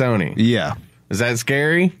back to Sony. Yeah. Is that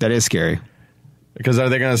scary? That is scary. Because are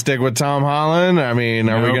they going to stick with Tom Holland? I mean,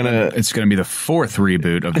 are we going to... It's going to be the 4th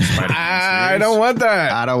reboot of the Spider-Man series. I don't want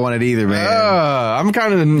that. I don't want it either, man. I'm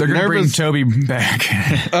kind of nervous. They're going to bring Toby back.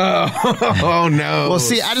 Oh, no. Well,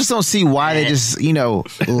 see, I just don't see why they just,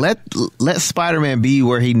 let Spider-Man be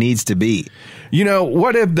where he needs to be.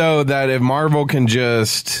 What if, though, that if Marvel can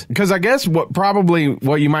just... Because I guess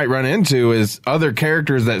what you might run into is other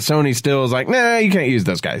characters that Sony still is like, nah, you can't use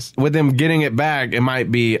those guys. With them getting it back, it might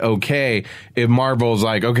be okay if Marvel's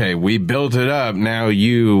like, okay, we built it up, now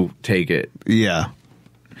you take it. Yeah.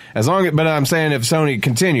 But I'm saying if Sony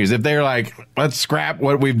continues, if they're like, let's scrap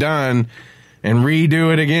what we've done and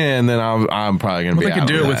redo it again, then I'm probably going to be out. They could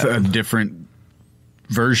do it with a different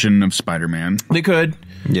version of Spider-Man. They could.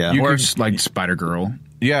 Yeah. Or like Spider-Girl.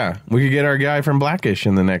 Yeah. We could get our guy from Blackish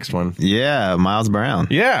in the next one. Yeah, Miles Brown.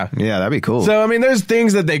 Yeah. Yeah, that'd be cool. So, I mean, there's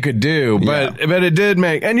things that they could do, but it did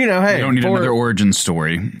make... And, hey... You don't need another origin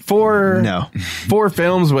story. Four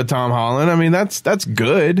films with Tom Holland, I mean, that's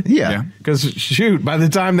good. Yeah. Because, shoot, by the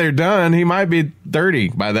time they're done, he might be 30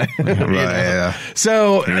 by then. Right, yeah.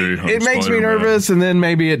 So, it makes me nervous, and then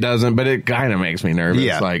maybe it doesn't, but it kind of makes me nervous.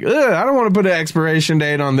 Yeah. Like, I don't want to put an expiration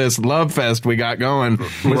date on this love fest we got going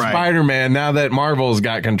with Spider-Man now that Marvel's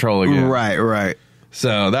got control again. Right.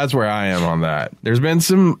 So that's where I am on that. There's been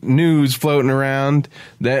some news floating around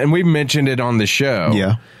and we've mentioned it on the show.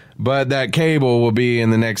 Yeah. But that Cable will be in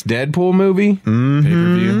the next Deadpool movie. Mm-hmm.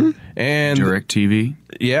 Pay-per-view. And DirecTV.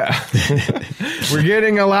 Yeah. We're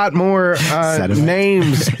getting a lot more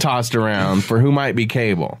names tossed around for who might be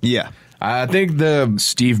Cable. Yeah. I think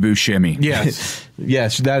Steve Buscemi.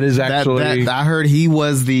 Yes, that is actually... I heard he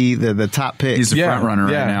was the top pick. He's the front runner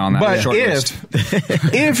right now on that short list.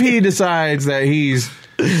 If he decides that he's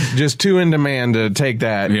just too in demand to take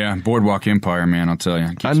that... Yeah, Boardwalk Empire, man, I'll tell you.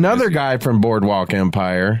 Another guy from Boardwalk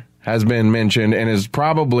Empire has been mentioned and is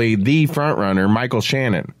probably the front runner, Michael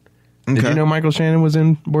Shannon. Okay. Did you know Michael Shannon was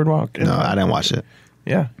in Boardwalk? No, I didn't watch it.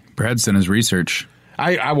 Yeah. Brad's done his research.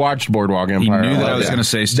 I watched Boardwalk Empire. He knew that I was going to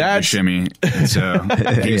say Steve Buscemi. So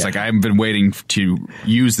he was like, I've been waiting to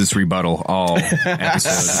use this rebuttal all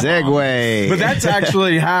episode. Segue. But that's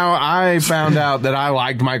actually how I found out that I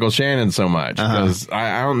liked Michael Shannon so much. Because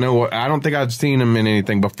I don't know I don't think I'd seen him in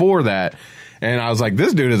anything before that. And I was like,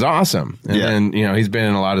 this dude is awesome. And then, he's been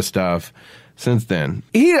in a lot of stuff since then.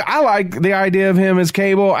 I like the idea of him as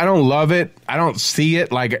Cable. I don't love it. I don't see it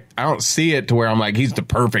to where I'm like, he's the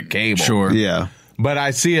perfect Cable. Sure. Yeah. But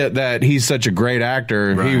I see it that he's such a great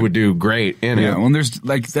actor. Right. He would do great in it. Yeah, well, there's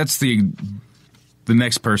that's the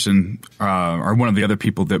next person, or one of the other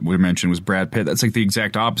people that we mentioned was Brad Pitt. That's like the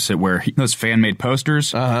exact opposite, where those fan-made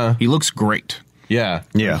posters, he looks great. Yeah.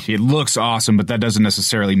 He looks awesome, but that doesn't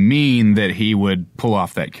necessarily mean that he would pull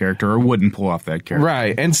off that character or wouldn't pull off that character.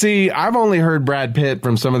 Right. And see, I've only heard Brad Pitt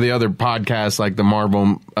from some of the other podcasts, like the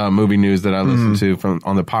Marvel movie news that I listen to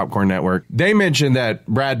on the Popcorn Network. They mentioned that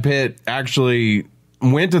Brad Pitt actually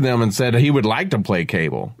went to them and said he would like to play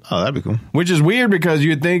Cable. Oh, that'd be cool. Which is weird because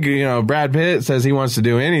you'd think, Brad Pitt says he wants to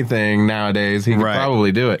do anything nowadays. He could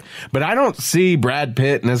probably do it. But I don't see Brad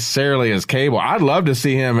Pitt necessarily as Cable. I'd love to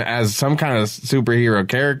see him as some kind of superhero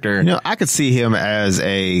character. I could see him as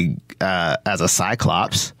a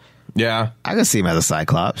Cyclops. Yeah. I could see him as a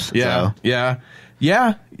Cyclops. Yeah. So. Yeah.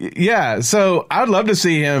 So I'd love to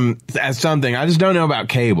see him as something. I just don't know about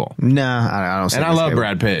Cable. Nah, I don't see him And I love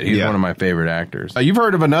Brad Pitt. He's one of my favorite actors. You've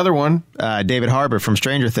heard of another one. David Harbour from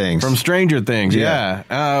Stranger Things.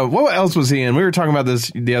 Yeah. What else was he in? We were talking about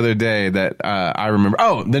this the other day that I remember.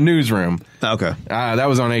 Oh, The Newsroom. Okay. That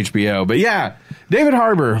was on HBO. But yeah, David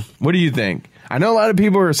Harbour, what do you think? I know a lot of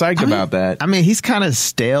people are psyched about that. I mean, he's kind of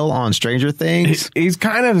stale on Stranger Things. He's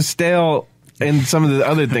kind of stale in some of the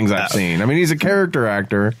other things I've seen. I mean, he's a character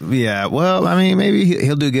actor. Yeah, well, I mean, maybe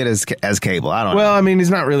he'll do good as Cable. I don't know. Well, I mean, he's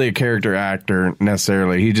not really a character actor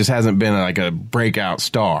necessarily. He just hasn't been like a breakout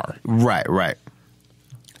star. Right.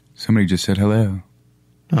 Somebody just said hello.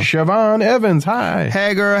 Oh. Siobhan Evans, hi.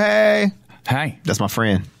 Hey, girl, hey. Hi. That's my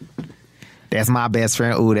friend. That's my best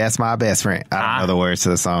friend. Ooh, that's my best friend. I don't know the words to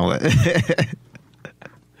the song.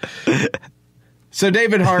 So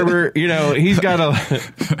David Harbour, he's got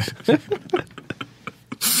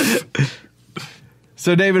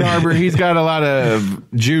he's got a lot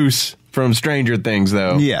of juice from Stranger Things,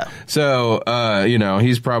 though. Yeah. So,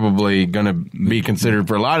 he's probably going to be considered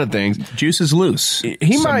for a lot of things. Juice is loose.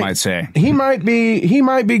 Some might say he might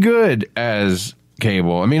be good as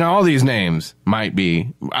Cable. I mean, all these names might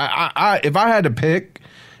be. If I had to pick,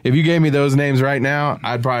 if you gave me those names right now,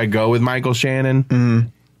 I'd probably go with Michael Shannon.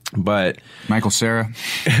 Mm. But Michael Cera.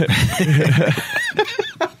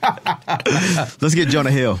 Let's get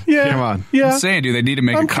Jonah Hill. Yeah, come on. Yeah, I'm saying, dude, they need to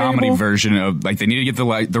make a comedy version of, like, they need to get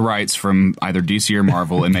the rights from either DC or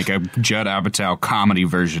Marvel and make a Judd Apatow comedy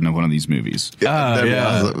version of one of these movies.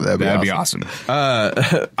 That'd be awesome.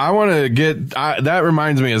 I want to get that.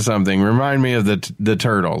 Reminds me of something. Remind me of the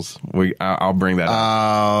Turtles. I'll bring that up.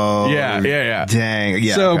 Oh, yeah. Dang.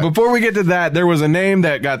 Yeah. So before we get to that, there was a name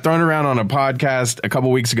that got thrown around on a podcast a couple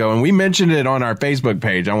weeks ago, and we mentioned it on our Facebook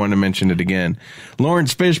page. I wanted to mention it again.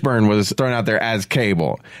 Lawrence Fishburne was thrown out there as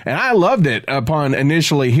Cable, and I loved it upon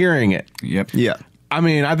initially hearing it. Yep. Yeah. I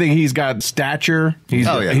mean, I think he's got stature. He's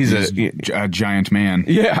a giant man.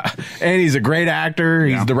 Yeah, and he's a great actor.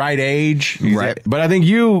 He's the right age. Right. But I think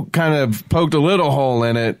you kind of poked a little hole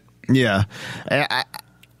in it. Yeah.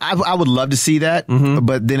 I would love to see that,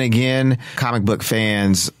 but then again, comic book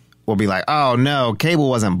fans will be like, oh, no, Cable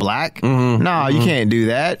wasn't black. No, you can't do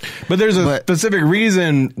that. But there's a specific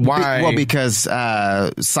reason why. Well, because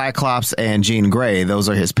Cyclops and Jean Grey, those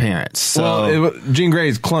are his parents. So, Jean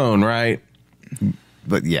Grey's clone, right?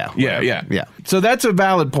 But yeah. So that's a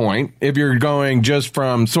valid point if you're going just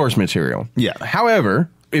from source material. Yeah.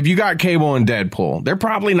 However, if you got Cable and Deadpool, they're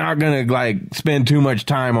probably not going to spend too much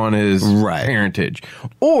time on his parentage.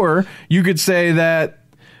 Or you could say that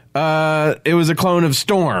it was a clone of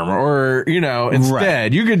Storm, or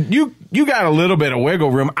instead you got a little bit of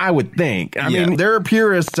wiggle room, I would think. I mean, there are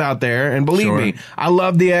purists out there, and believe me, I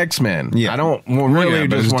love the X-Men. Yeah. I don't really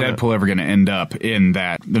but just is Deadpool ever going to end up in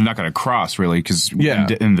that? They're not going to cross, really, because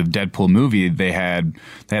in the Deadpool movie they had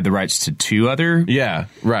the rights to two other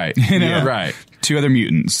right. two other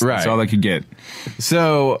mutants. Right. That's all they could get.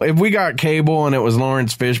 So if we got Cable and it was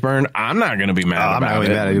Lawrence Fishburne, I'm not going to be mad about it. I'm not going to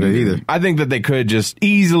be mad at it either. I think that they could just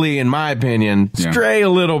easily, in my opinion, stray a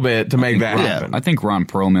little bit to make that happen. I think Ron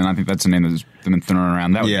Perlman, I think that's a name that's been thrown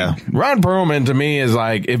around. That would be, Ron Perlman to me is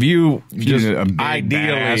like, if you just a big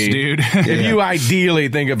ideally, dude. if you ideally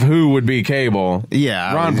think of who would be Cable,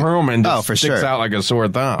 Ron Perlman just sticks out like a sore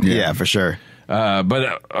thumb. Yeah, for sure.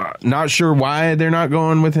 But not sure why they're not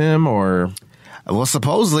going with him, or... Well,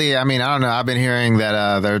 supposedly, I mean, I don't know. I've been hearing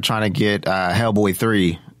that they're trying to get Hellboy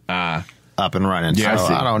 3 up and running. Yeah,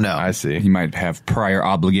 so I don't know. I see. He might have prior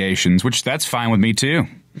obligations, which that's fine with me, too.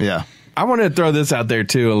 Yeah. I want to throw this out there,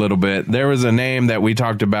 too, a little bit. There was a name that we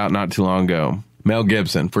talked about not too long ago. Mel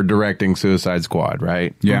Gibson for directing Suicide Squad,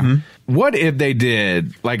 right? Yeah. Mm-hmm. What if they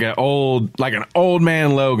did like an old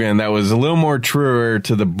man Logan that was a little more truer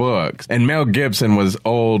to the books, and Mel Gibson was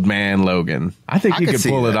old man Logan? I think he could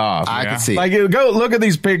pull it off. I could see. Like, go look at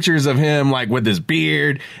these pictures of him, like with his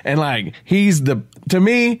beard, and like to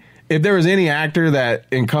me, if there was any actor that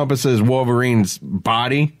encompasses Wolverine's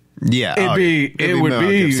body, it would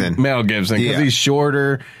be Mel Gibson, because he's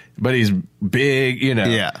shorter, but he's big,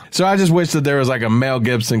 Yeah. So I just wish that there was like a Mel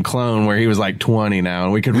Gibson clone where he was like 20 now,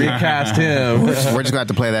 and we could recast him. We're just going to have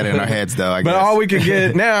to play that in our heads, though, I guess. But all we could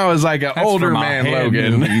get now is like an older man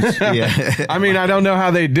Logan. Yeah. I mean, I don't know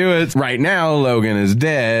how they do it. Right now, Logan is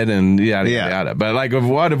dead, and yada, yada. But like,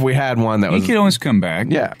 what if we had one that was... He could always come back.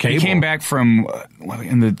 Yeah. He came back from...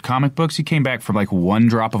 in the comic books, he came back from like one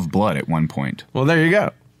drop of blood at one point. Well, there you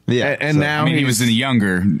go. Yeah, and now he was in the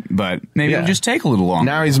younger, but maybe it'll just take a little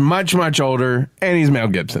longer. Now he's much, much older, and he's Mel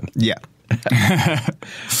Gibson. Yeah.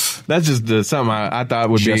 That's just something I thought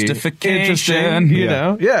would be interesting. You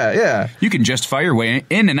know? Yeah. You can justify your way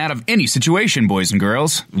in and out of any situation, boys and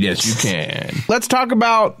girls. Yes, you can. Let's talk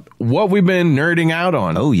about what we've been nerding out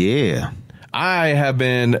on. Oh, yeah. I have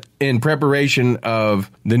been in preparation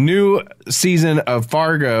of the new season of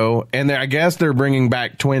Fargo, and I guess they're bringing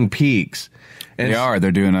back Twin Peaks. They are.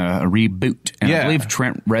 They're doing a reboot. And I believe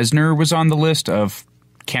Trent Reznor was on the list of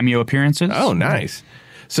cameo appearances. Oh, nice.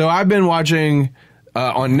 So I've been watching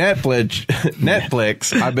on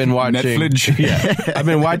Netflix, I've been watching. Netflix. Yeah, I've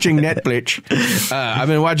been watching Netflix. I've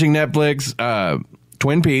been watching Netflix.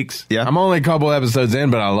 Twin Peaks. Yeah, I'm only a couple episodes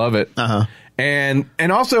in, but I love it. And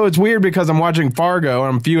also it's weird because I'm watching Fargo.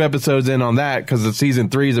 I'm a few episodes in on that because the season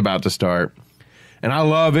 3 is about to start, and I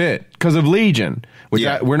love it because of Legion, which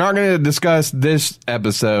we're not going to discuss this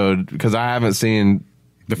episode because I haven't seen.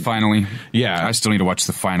 The finally. Yeah. I still need to watch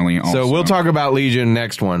the finally also. So we'll talk about Legion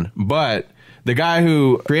next one. But the guy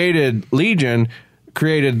who created Legion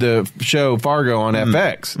created the show Fargo on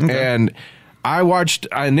FX. Okay. And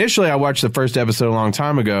initially I watched the first episode a long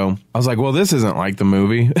time ago. I was like, well, this isn't like the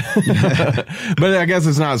movie. But I guess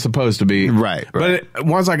it's not supposed to be. Right. But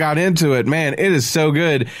once I got into it, man, it is so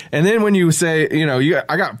good. And then when you say,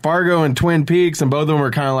 I got Fargo and Twin Peaks, and both of them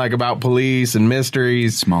were kind of like about police and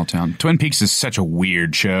mysteries. Small town. Twin Peaks is such a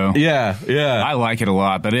weird show. Yeah, yeah. I like it a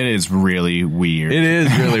lot, but it is really weird. It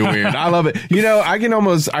is really weird. I love it.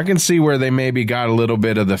 I can see where they maybe got a little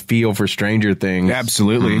bit of the feel for Stranger Things.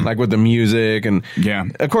 Absolutely. Like with the music and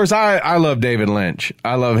of course I love David Lynch.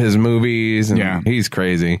 I love his movies and he's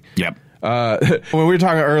crazy. Yep. When we were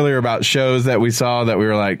talking earlier about shows that we saw that we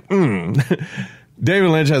were like, David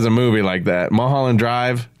Lynch has a movie like that, Mulholland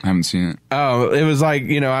Drive. I haven't seen it. Oh, it was like,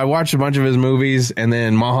 I watched a bunch of his movies and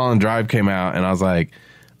then Mulholland Drive came out and I was like,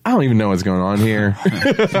 I don't even know what's going on here.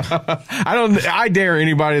 I dare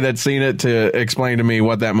anybody that's seen it to explain to me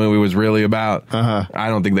what that movie was really about. I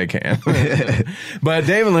don't think they can. But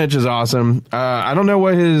David Lynch is awesome. I don't know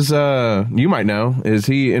what his, you might know. Is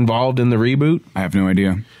he involved in the reboot? I have no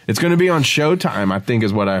idea. It's going to be on Showtime, I think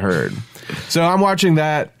is what I heard. So I'm watching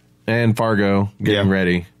that and Fargo, getting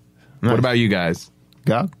ready. Nice. What about you guys?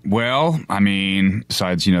 God? Well, I mean,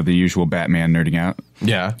 besides, the usual Batman nerding out.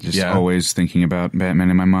 Yeah. Just always thinking about Batman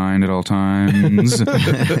in my mind at all times.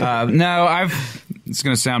 No, it's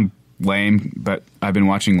going to sound lame, but I've been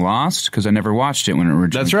watching Lost because I never watched it when it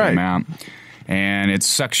originally came out. And it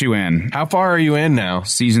sucks you in. How far are you in now?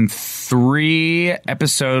 Season 3,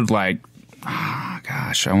 episode I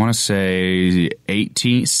want to say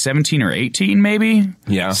 17 or 18 maybe.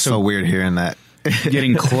 Yeah. So weird hearing that.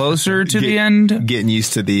 Getting closer to the end. Getting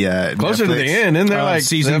used to the closer Netflix. to the end, isn't there like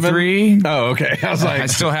season 7? 3? Oh, okay. I was like,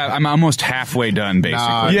 I'm almost halfway done,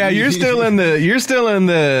 basically. Yeah, you're still in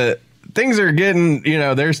the. Things are getting,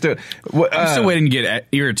 they're still. I'm still waiting to get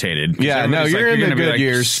irritated. Yeah, no, you're in the good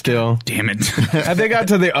years still. Damn it. Have they got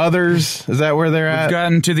to the others? Is that where they're at? We've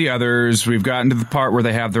gotten to the others. We've gotten to the part where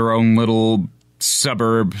they have their own little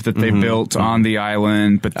suburb that they built on the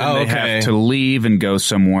island, but then they have to leave and go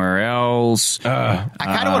somewhere else. I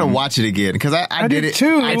kind of want to watch it again because I did it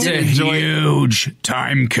too. It's a huge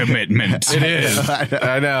time commitment. It is.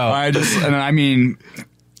 I know.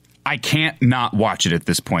 I can't not watch it at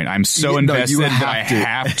this point. I'm so invested that I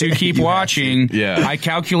have to keep watching. Yeah. I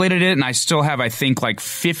calculated it, and I still have, I think,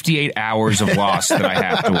 58 hours of Lost that I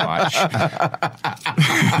have to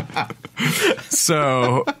watch.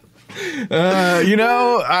 So...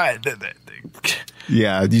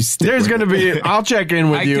 there's going to be. I'll check in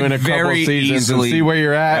with you in a couple seasons and see where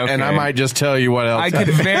you're at, and I might just tell you what else. I could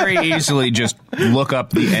very easily just look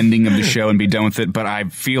up the ending of the show and be done with it, but I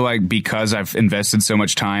feel like because I've invested so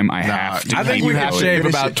much time, I have to. I think we can shave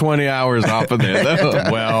about 20 hours off of it.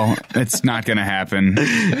 Well, it's not going to happen.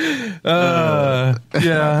 It's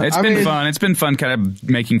been fun. It's been fun kind of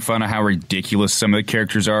making fun of how ridiculous some of the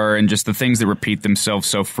characters are and just the things that repeat themselves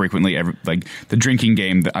so frequently, like the drinking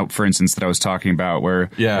game, for instance, that I was talking about, where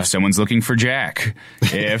if someone's looking for Jack,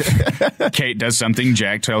 if Kate does something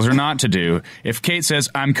Jack tells her not to do, if Kate says,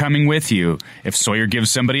 I'm coming with you, if Sawyer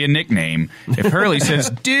gives somebody a nickname, if Hurley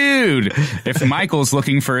says, dude, if Michael's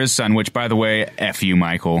looking for his son, which, by the way, F you,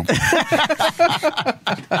 Michael. I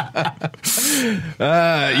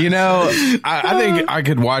think I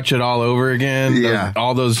could watch it all over again. Yeah.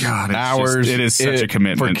 All those hours. It is such a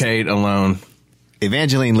commitment. For Kate alone.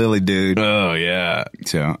 Evangeline Lilly, dude. Oh, yeah.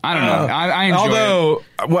 So, I don't know. I enjoy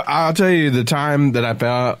it. I'll tell you the time that I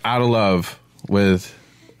fell out of love with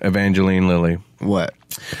Evangeline Lilly. What?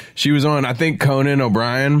 She was on, I think, Conan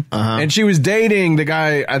O'Brien. And she was dating the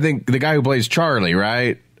guy who plays Charlie,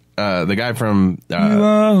 right? The guy from... you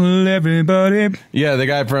all everybody. Yeah, the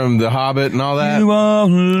guy from The Hobbit and all that. You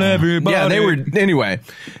all everybody. Yeah, they were... Anyway,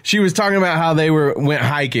 she was talking about how they went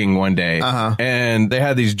hiking one day. And they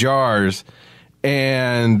had these jars...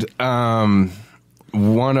 And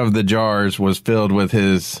one of the jars was filled with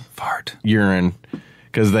his fart urine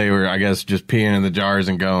because they were, I guess, just peeing in the jars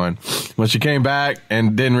and going. Well, she came back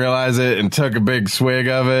and didn't realize it and took a big swig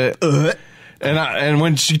of it. And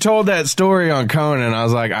when she told that story on Conan, I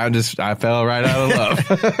was like, I fell right out of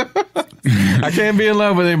love. I can't be in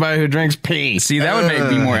love with anybody who drinks pee. See, that would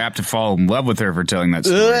make me more apt to fall in love with her for telling that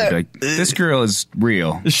story. Like, this girl is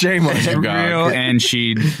real. Shame on you, God. Real, and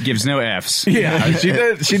she gives no Fs. Yeah, she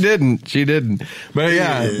did. She didn't. But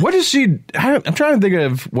yeah, what is she? I'm trying to think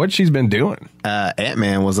of what she's been doing.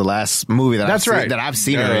 Ant-Man was the last movie that I've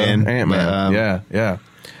seen her in. Ant-Man. Yeah.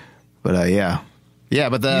 But yeah. Yeah,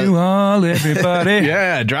 but You all, everybody.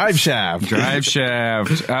 Yeah, Drive Shaft.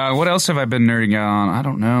 What else have I been nerding out on? I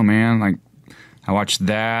don't know, man. Like, I watched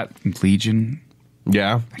that, Legion.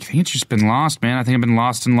 Yeah. I think it's just been lost, man. I think I've been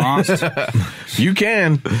lost and lost. You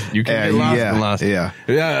can get lost and lost. Yeah.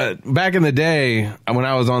 Back in the day, when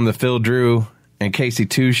I was on the Phil Drew and Casey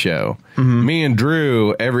 2 show, me and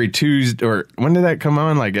Drew every Tuesday, or when did that come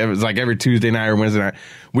on? Like, it was like every Tuesday night or Wednesday night.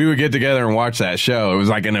 We would get together and watch that show. It was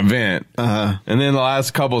like an event. And then the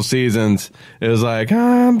last couple seasons, it was like,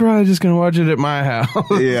 I'm probably just going to watch it at my house.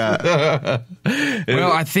 Yeah.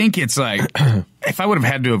 Well, I think it's like, if I would have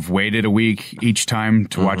had to have waited a week each time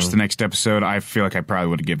to watch the next episode, I feel like I probably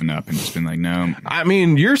would have given up and just been like, no. I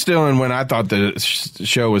mean, you're still in when I thought the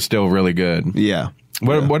show was still really good. Yeah.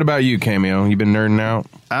 What about you, Cameo? You been nerding out?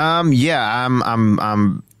 Yeah,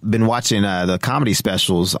 I'm been watching the comedy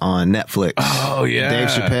specials on Netflix. Oh yeah, Dave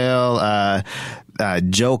Chappelle,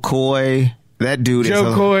 Joe Coy. That dude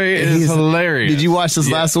Joe Coy is hilarious. Did you watch this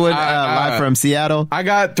last one, live from Seattle? I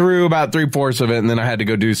got through about 3/4 of it, and then I had to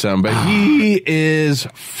go do some. But he is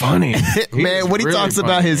funny. Man, when he really talks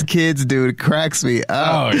about his kids, dude, it cracks me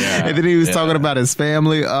up. Oh yeah, and then he was talking about his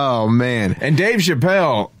family. Oh man, and Dave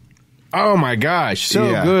Chappelle. Oh my gosh, so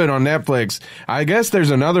good on Netflix. I guess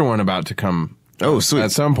there's another one about to come. Oh, sweet.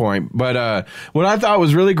 At some point. But what I thought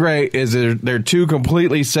was really great is they're two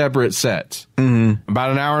completely separate sets,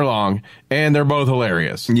 about an hour long, and they're both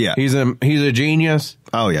hilarious. Yeah. He's a genius.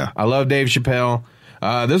 Oh, yeah. I love Dave Chappelle.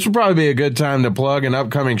 This would probably be a good time to plug an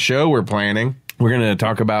upcoming show we're planning. We're going to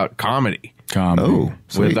talk about comedy. Oh,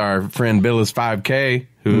 sweet. With our friend Billis 5K,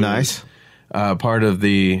 who's nice. Part of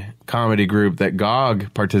the comedy group that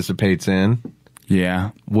GOG participates in. Yeah.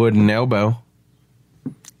 Wooden Elbow.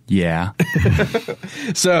 Yeah.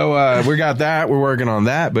 So we got that. We're working on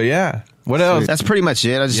that. But yeah. What else? That's pretty much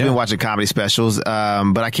it. I've just been watching comedy specials.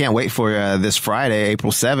 But I can't wait for this Friday,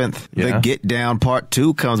 April 7th. The Get Down Part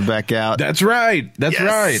 2 comes back out. That's right. That's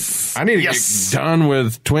right. I need to get done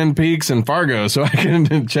with Twin Peaks and Fargo so I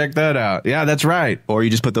can check that out. Yeah, that's right. Or you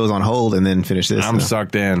just put those on hold and then finish this. I'm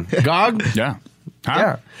sucked in. GOG? Yeah.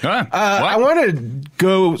 Huh? Yeah. I want to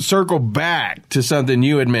go circle back to something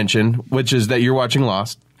you had mentioned, which is that you're watching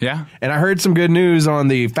Lost. Yeah. And I heard some good news on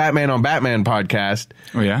the Fat Man on Batman podcast.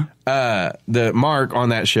 Oh, yeah? The Mark on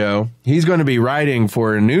that show, he's going to be writing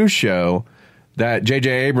for a new show that J.J.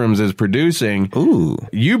 Abrams is producing. Ooh.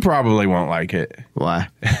 You probably won't like it. Why?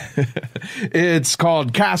 It's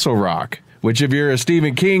called Castle Rock, which if you're a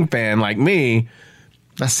Stephen King fan like me...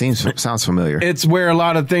 That sounds familiar. It's where a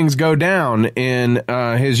lot of things go down in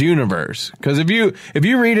his universe. Because if you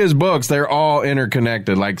read his books, they're all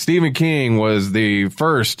interconnected. Like Stephen King was the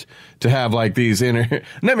first to have like these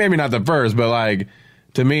maybe not the first, but like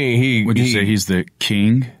to me, would you say he's the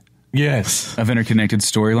king? Yes, of interconnected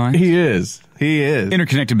storylines. He is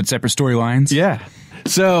interconnected but separate storylines. Yeah.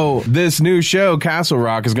 So this new show, Castle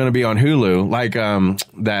Rock, is going to be on Hulu, like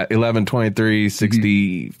that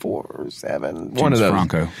 11/23/64/7, one of those.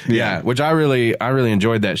 Franco. Yeah, which I really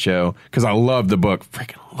enjoyed that show because I love the book.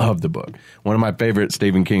 Freaking love the book. One of my favorite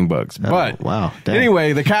Stephen King books. But wow.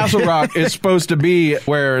 Anyway, the Castle Rock is supposed to be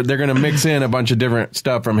where they're going to mix in a bunch of different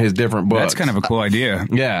stuff from his different books. That's kind of a cool idea.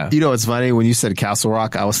 Yeah. You know what's funny? When you said Castle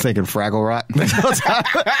Rock, I was thinking Fraggle Rock. Because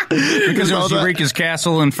there's Eureka's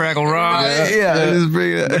Castle and Fraggle Rock. Yeah.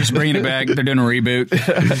 They're just bringing it back. They're doing a reboot.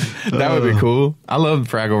 That would be cool. I love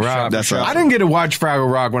Fraggle Rock. That's right. I didn't get to watch Fraggle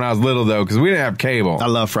Rock when I was little, though, because we didn't have cable. I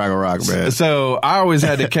love Fraggle Rock, man. So I always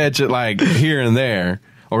had to catch it, like, here and there,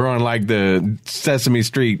 or on, like, the Sesame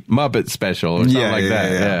Street Muppet special or something like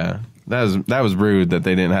that. Yeah. That was rude that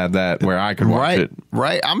they didn't have that where I could watch it.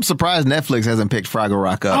 Right. I'm surprised Netflix hasn't picked Fraggle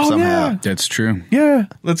Rock up somehow. Yeah. That's true. Yeah.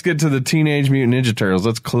 Let's get to the Teenage Mutant Ninja Turtles.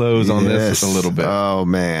 Let's close on this a little bit. Oh,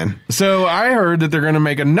 man. So I heard that they're going to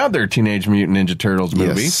make another Teenage Mutant Ninja Turtles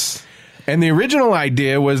movie. Yes. And the original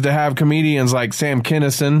idea was to have comedians like Sam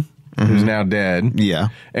Kinison, who's now dead. Yeah.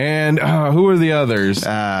 And who are the others?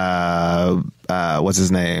 What's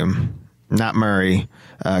his name? Not Murray.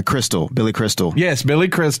 Billy Crystal. Yes, Billy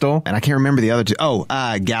Crystal. And I can't remember the other two. Oh,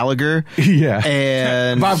 Gallagher. Yeah.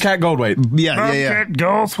 And Bobcat Goldthwait. Yeah. Bobcat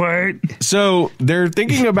Goldthwait. So they're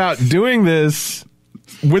thinking about doing this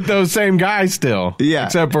with those same guys still. Yeah.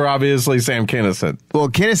 Except for obviously Sam Kinison. Well,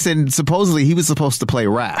 Kinison, supposedly he was supposed to play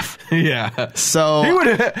Raph. Yeah. So he would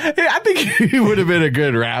have. I think he would have been a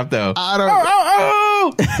good Raph, though. I don't.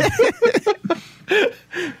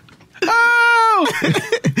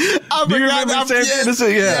 I forgot. Sam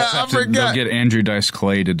Kinison? Yeah, I forgot. They'll get Andrew Dice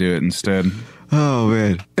Clay to do it instead. Oh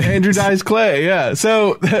man, Andrew Dice Clay. Yeah.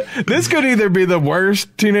 So this could either be the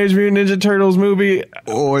worst Teenage Mutant Ninja Turtles movie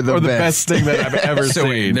or the best thing that I've ever So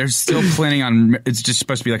seen. they're still planning on. It's just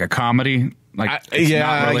supposed to be like a comedy. Like it's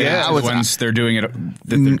not related to the ones they're doing it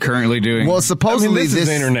that they're currently doing. Well, supposedly this is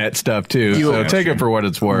internet stuff too, so take it for what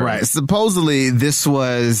it's worth. Right. Supposedly this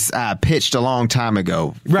was pitched a long time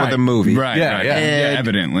ago for the movie. Right. Yeah.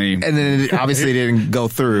 Evidently. And then it obviously didn't go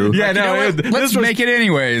through. Yeah. No. Let's make it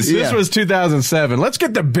anyways. This was 2007. Let's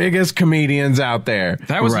get the biggest comedians out there.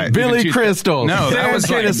 That was Billy Crystal. No, that was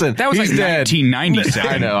Kinison. That was He's like dead.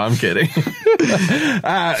 1997. I know. I'm kidding.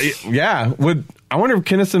 Yeah. I wonder if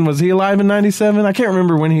Kinison, was he alive in 97? I can't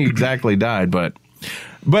remember when he exactly died, but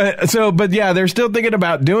yeah, they're still thinking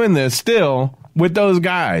about doing this still with those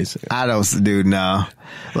guys. I don't, dude. No,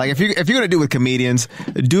 like if you're gonna do it with comedians,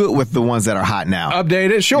 do it with the ones that are hot now.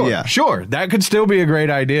 Update it, sure, Yeah. Sure. That could still be a great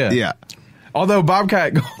idea. Yeah. Although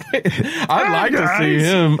Bobcat Goldthwait, I'd like to see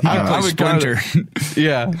him. I would Splinter.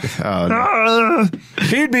 Yeah, Oh, no.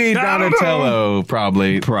 he'd be Donatello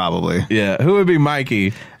probably. Probably. Yeah, who would be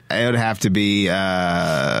Mikey? It would have to be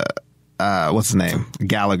what's his name?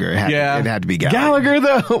 Gallagher. It'd have to be Gallagher.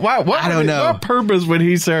 Though. Wow, I don't know. What purpose would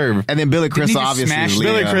he serve? And then Billy Crystal, just obviously, smash is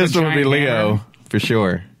Leo. Billy Crystal would be giant Leo hammer. for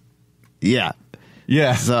sure. Yeah.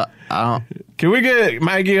 Yeah. So Can we get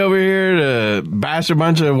Mikey over here to bash a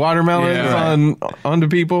bunch of watermelons onto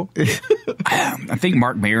people? I think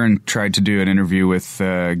Mark Maron tried to do an interview with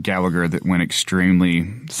Gallagher that went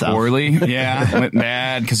extremely poorly. Yeah, went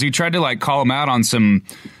bad because he tried to like call him out on some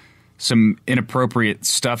inappropriate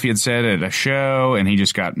stuff he had said at a show, and he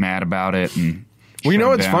just got mad about it. And well, you know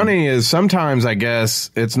what's funny is sometimes I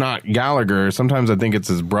guess it's not Gallagher. Sometimes I think it's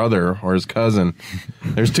his brother or his cousin.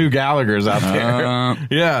 There's two Gallaghers out there.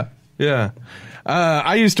 Yeah.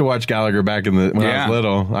 I used to watch Gallagher back when I was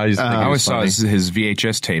little. I used to think I he always was saw funny. his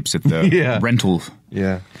VHS tapes at the rental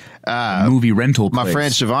movie rental place. my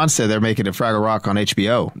friend Siobhan said they're making a Fraggle Rock on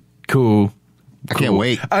HBO. Cool. I can't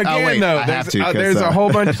wait. Again, though, I have to, there's a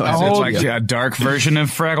whole bunch. It's like a dark version of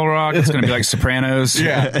Fraggle Rock. It's going to be like Sopranos.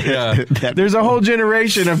 Yeah. There's a whole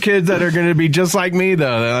generation of kids that are going to be just like me,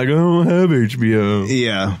 though. They're like, I don't have HBO.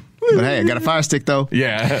 Yeah. But hey, I got a Fire Stick though.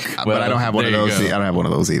 Yeah, But I don't have one of those. I don't have one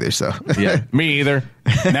of those either. So Yeah, me either.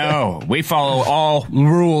 No, we follow all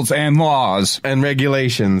rules and laws. And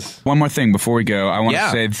regulations. One more thing before we go. I want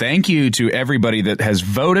to say thank you to everybody that has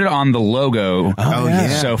voted on the logo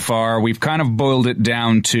so far. We've kind of boiled it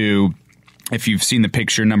down to, if you've seen the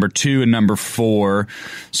picture, number 2 and number 4.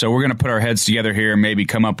 So we're going to put our heads together here and maybe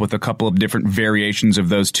come up with a couple of different variations of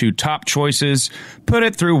those 2 top choices, put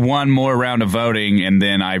it through one more round of voting, and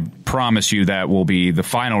then I promise you that will be the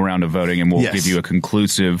final round of voting, and we'll give you a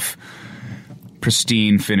conclusive,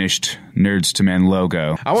 pristine, finished Nerds to Men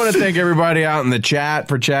logo. I want to thank everybody out in the chat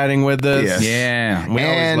for chatting with us. Yes. Yeah. We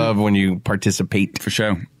always love when you participate. For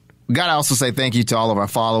sure. Gotta also say thank you to all of our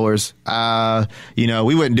followers.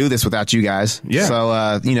 We wouldn't do this without you guys. Yeah.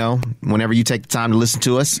 So, whenever you take the time to listen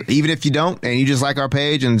to us, even if you don't, and you just like our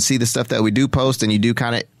page and see the stuff that we do post and you do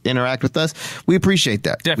kind of interact with us, we appreciate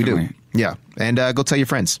that. Definitely. We do. Yeah. And go tell your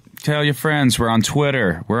friends. Tell your friends. We're on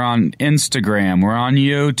Twitter. We're on Instagram. We're on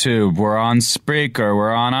YouTube. We're on Spreaker.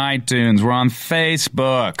 We're on iTunes. We're on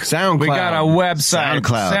Facebook. SoundCloud. We got a website.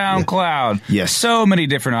 SoundCloud. Yes. So many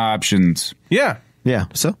different options. Yeah. Yeah.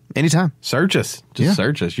 So, anytime. Search us. Just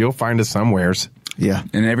search us. You'll find us somewheres. Yeah.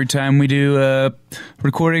 And every time we do a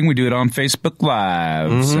recording, we do it on Facebook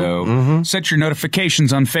Live. So set your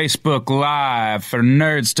notifications on Facebook Live for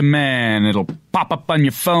Nerds to Men. It'll pop up on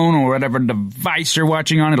your phone or whatever device you're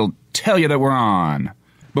watching on. It'll tell you that we're on.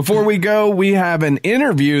 Before we go, we have an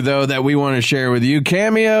interview, though, that we want to share with you.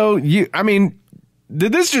 Cameo,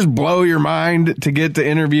 did this just blow your mind to get to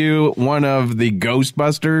interview one of the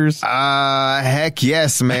Ghostbusters? Heck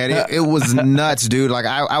yes, man. It was nuts, dude. Like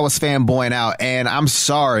I was fanboying out, and I'm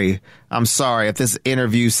sorry if this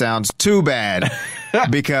interview sounds too bad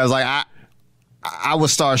because like I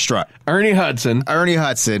was starstruck. Ernie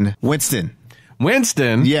Hudson.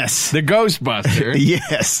 Winston? Yes. The Ghostbuster?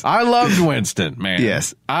 Yes. I loved Winston, man.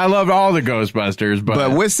 Yes. I loved all the Ghostbusters,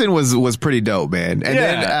 but Winston was pretty dope, man. And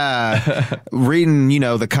then reading,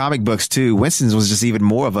 the comic books too, Winston's was just even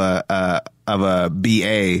more of a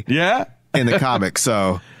BA yeah, in the comic.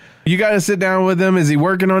 So you got to sit down with him. Is he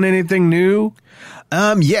working on anything new?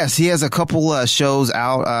 Yes, he has a couple shows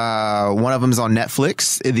out. One of them is on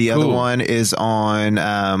Netflix. The other one is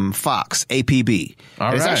on Fox, APB.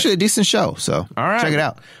 It's actually a decent show, so check it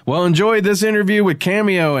out. Well, enjoy this interview with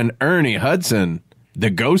Cameo and Ernie Hudson, the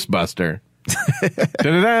Ghostbuster.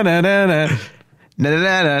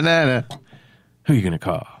 Who you gonna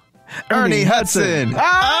call? Ernie Hudson.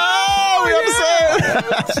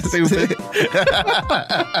 Stupid.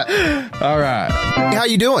 All right. How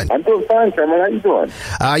you doing? I'm doing fine, Cameron. How you doing?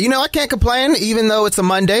 I can't complain, even though it's a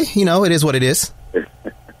Monday. It is what it is.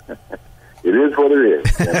 It is what it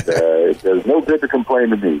is. And, there's no good to complain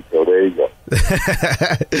to me, so there you go.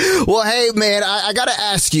 Well, hey, man, I got to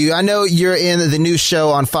ask you. I know you're in the new show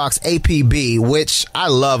on Fox, APB, which I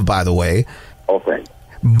love, by the way. Oh, thanks.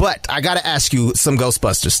 But I got to ask you some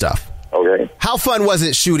Ghostbusters stuff. Okay. How fun was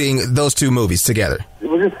it shooting those two movies together? It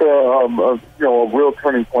was just a real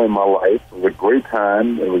turning point in my life. It was a great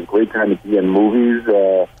time. It was a great time to be in movies.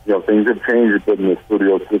 Things have changed a bit in the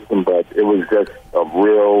studio system, but it was just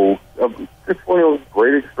just one of those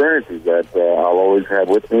great experiences that I'll always have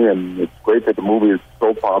with me. And it's great that the movie is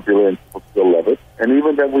so popular and people still love it. And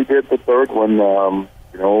even that we did the third one,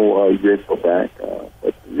 years back.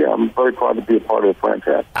 But yeah, I'm very proud to be a part of the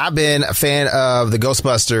franchise. I've been a fan of the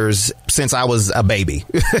Ghostbusters since I was a baby.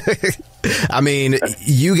 I mean,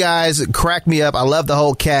 you guys cracked me up. I love the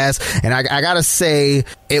whole cast. And I got to say,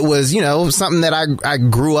 it was, something that I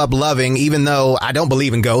grew up loving, even though I don't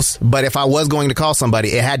believe in ghosts. But if I was going to call somebody,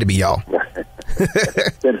 it had to be y'all.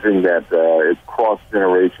 It's interesting that it's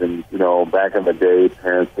cross-generation. Back in the day,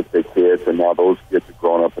 parents took their kids, and now those kids are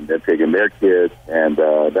growing up and they're taking their kids. And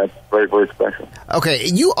that's very, very special. Okay,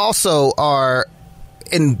 you also are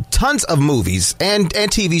in tons of movies and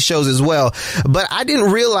TV shows as well, but I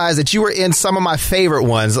didn't realize that you were in some of my favorite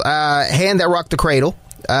ones. Hand That Rocked the Cradle,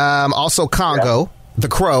 also Congo, The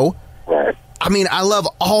Crow. Right. I mean, I love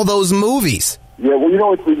all those movies. Yeah,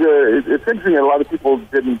 well, it's interesting. A lot of people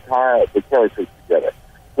didn't tie the characters together,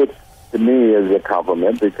 which to me is a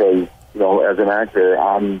compliment because, as an actor,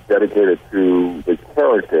 I'm dedicated to the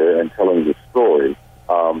character and telling the story.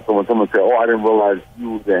 So when someone said, I didn't realize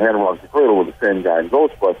you, the Hand That Rocked the Cradle, were the same guy in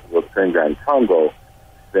Ghostbusters or the same guy in Congo,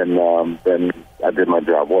 then I did my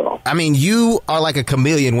job well. I mean, you are like a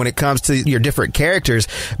chameleon when it comes to your different characters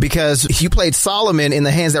because you played Solomon in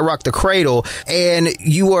The Hands That Rocked the Cradle and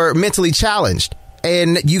you were mentally challenged.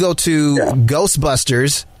 And you go to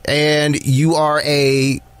Ghostbusters and you are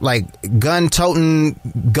a gun-toting,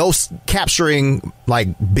 ghost-capturing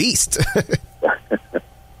beast.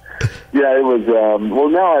 Yeah, it was,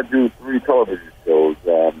 now I do 3 television shows.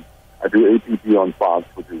 I do APB on Fox,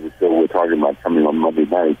 which is a show we're talking about coming on Monday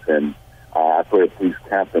nights, and I play a police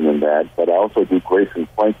captain in that. But I also do Grace and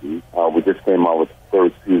Frankie. We just came out with the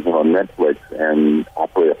 3rd season on Netflix, and I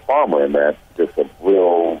play a farmer in that, just a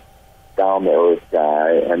real down-to-earth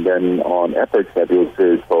guy. And then on Epix, I do a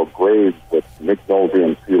series called Graves with Nick Nolte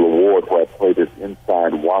and Celia Ward, where I play this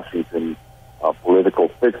inside Washington political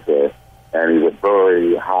fixer. And he's a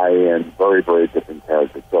very high-end, very, very different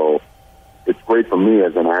character. So it's great for me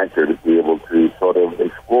as an actor to be able to sort of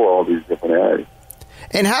explore all these different areas.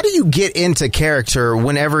 And how do you get into character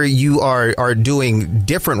whenever you are doing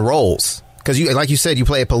different roles? Because, like you said, you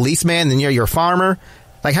play a policeman, then you're a farmer.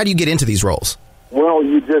 How do you get into these roles? Well,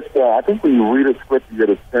 you just, I think when you read a script, you get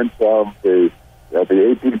a sense of the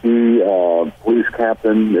APB police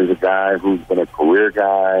captain is a guy who's been a career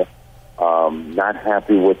guy. Not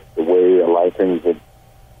happy with the way a lot of things are,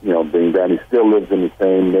 being done. He still lives in the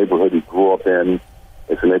same neighborhood he grew up in.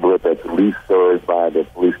 It's a neighborhood that's least served by the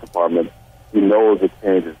police department. He knows a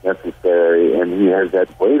change is necessary, and he has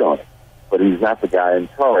that weight on it. But he's not the guy in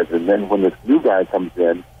charge. And then when this new guy comes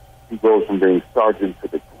in, he goes from being sergeant to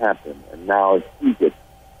the captain, and now he gets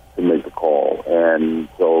to make the call. And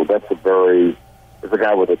so that's it's a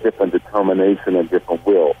guy with a different determination and different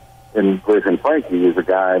will. And Grace and Frankie is a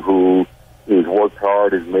guy who he's worked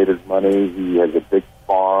hard, he's made his money, he has a big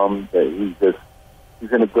farm, that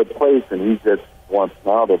he's in a good place, and he just wants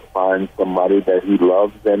now to find somebody that he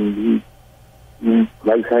loves and he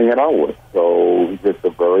likes hanging out with. So he's just a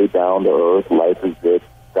very down-to-earth, life-is-good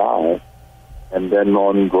guy. And then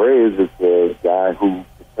on Graves, it's a guy who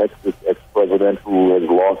protects this ex-president who has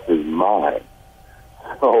lost his mind.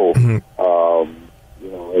 So,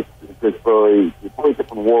 it's just very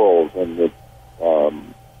different worlds, and it's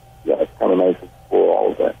kind of nice to explore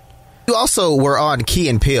all of that. You also were on Key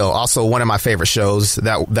and Peele, also one of my favorite shows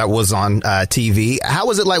that was on TV. How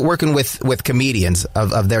was it like working with comedians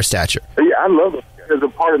of their stature? Yeah, I love it. There's a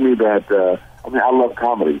part of me that, I love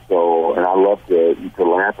comedy, and I love to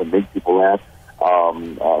laugh and make people laugh.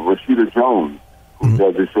 Rashida Jones, who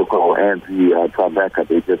does this show called Angie Tribeca.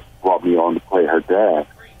 They just brought me on to play her dad.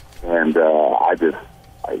 And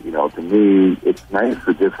to me, it's nice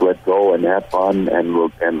to just let go and have fun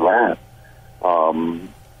and laugh.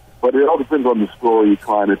 But it all depends on the story you're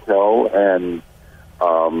trying to tell. And,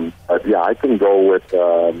 I can go with,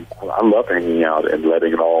 I love hanging out and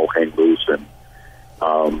letting it all hang loose. And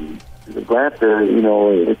laughter,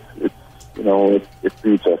 it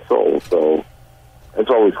feeds our soul. So it's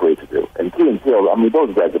always great to do. And Key and Peele,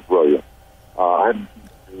 those guys are brilliant. I haven't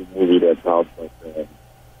seen a movie that's out, but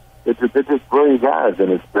they're just brilliant guys,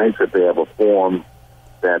 and it's nice that they have a forum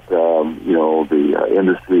that, the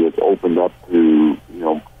industry has opened up to,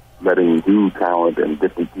 letting new talent and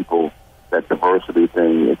different people, that diversity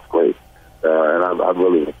thing, it's great. And I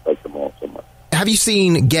really respect them all so much. Have you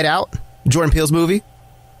seen Get Out, Jordan Peele's movie?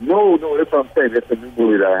 No, that's what I'm saying. It's a new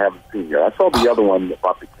movie that I haven't seen yet. I saw the other one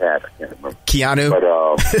about the cat. I can't remember. Keanu? But,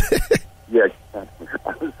 yeah,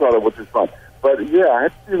 I saw that, which is fun. But, yeah, I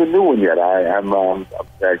haven't seen the new one yet. I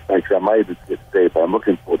might just get saved, but I'm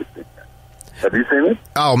looking forward to seeing that. Have you seen it?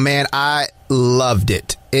 Oh, man, I loved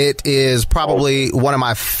it. It is probably one of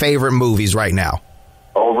my favorite movies right now.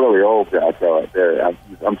 Oh, really? Oh, okay.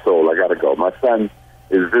 I'm sold. I got to go. My son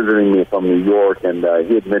is visiting me from New York, and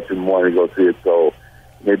he had mentioned wanting to go see it, so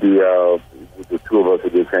maybe the two of us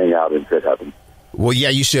would just hang out and check out them. Well, yeah,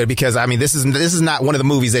 you should, because this is not one of the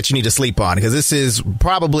movies that you need to sleep on, because this is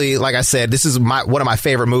probably, like I said, this is one of my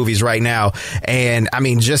favorite movies right now. And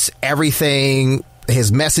just everything,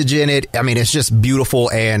 his message in it, it's just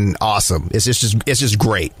beautiful and awesome. It's just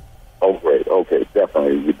great. Oh, great. Okay,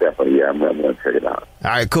 definitely, yeah, I'm going to check it out.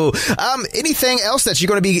 All right, cool. Anything else that you're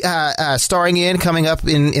going to be starring in coming up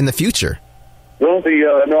in the future? Well, like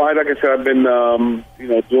I said, I've been, doing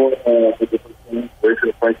the different things.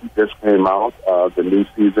 Rachel Frankie just came out, the new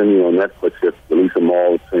season, Netflix just released them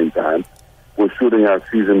all at the same time. We're shooting our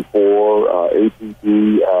season 4,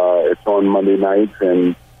 APD. It's on Monday nights,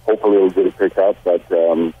 and hopefully it'll get a pickup. But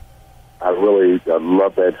I really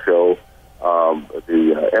love that show.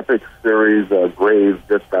 The Epic series, Grave,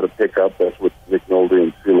 just got a pickup. That's with Nick Nolte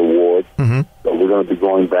and Sheila Ward. Mm-hmm. So we're going to be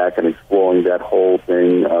going back and exploring that whole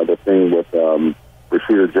thing, the thing with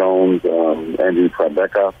Rashida Jones, Angie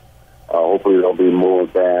Tribeca. Hopefully there'll be more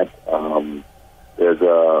of that. There's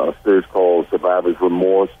a series called Survivor's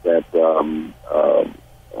Remorse that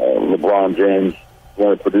LeBron James,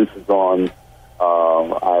 one of the producers on.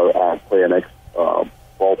 I play an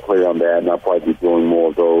ball player on that, and I'll probably be doing more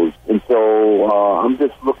of those. And so I'm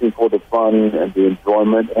just looking for the fun and the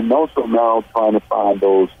enjoyment, and also now trying to find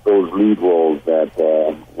those lead roles that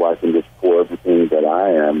where I can just pour everything that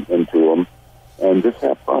I am into them and just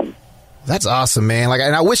have fun. That's awesome, man.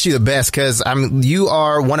 And I wish you the best, because you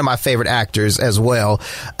are one of my favorite actors as well.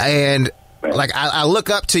 And I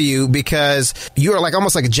look up to you because you are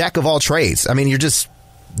almost like a jack of all trades. You're just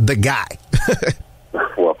the guy.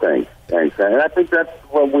 Well, thanks. And I think that's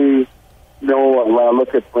what we, when I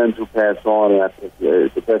look at friends who pass on, and I think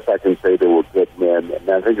the best I can say, they were good men. And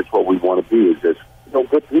I think it's what we want to be, is just,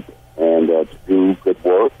 good people, and to do good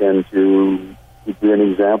work, and to be an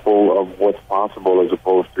example of what's possible, as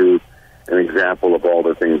opposed to an example of all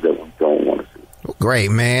the things that we don't want to see. Great,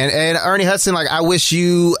 man. And Ernie Hudson, I wish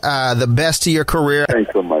you the best to your career.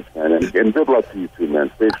 Thanks so much, man. And good luck to you too,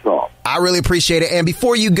 man. Stay strong. I really appreciate it. And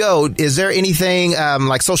before you go, is there anything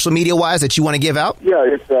social media wise that you want to give out? Yeah,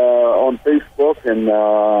 it's on Facebook and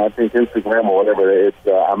I think Instagram or whatever. It's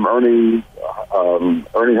I'm Ernie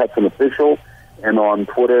Hudson Official, and on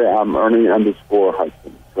Twitter I'm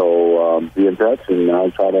Ernie_Hudson. So be in touch, and I'll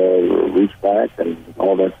try to reach back and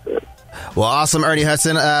all that stuff. Well, awesome, Ernie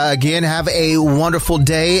Hudson. Again, have a wonderful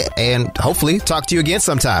day, and hopefully talk to you again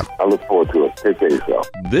sometime. I look forward to it. Take care of yourself.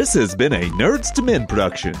 This has been a Nerds to Men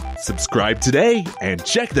production. Subscribe today and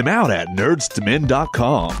check them out at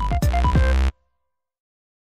nerdstomen.com.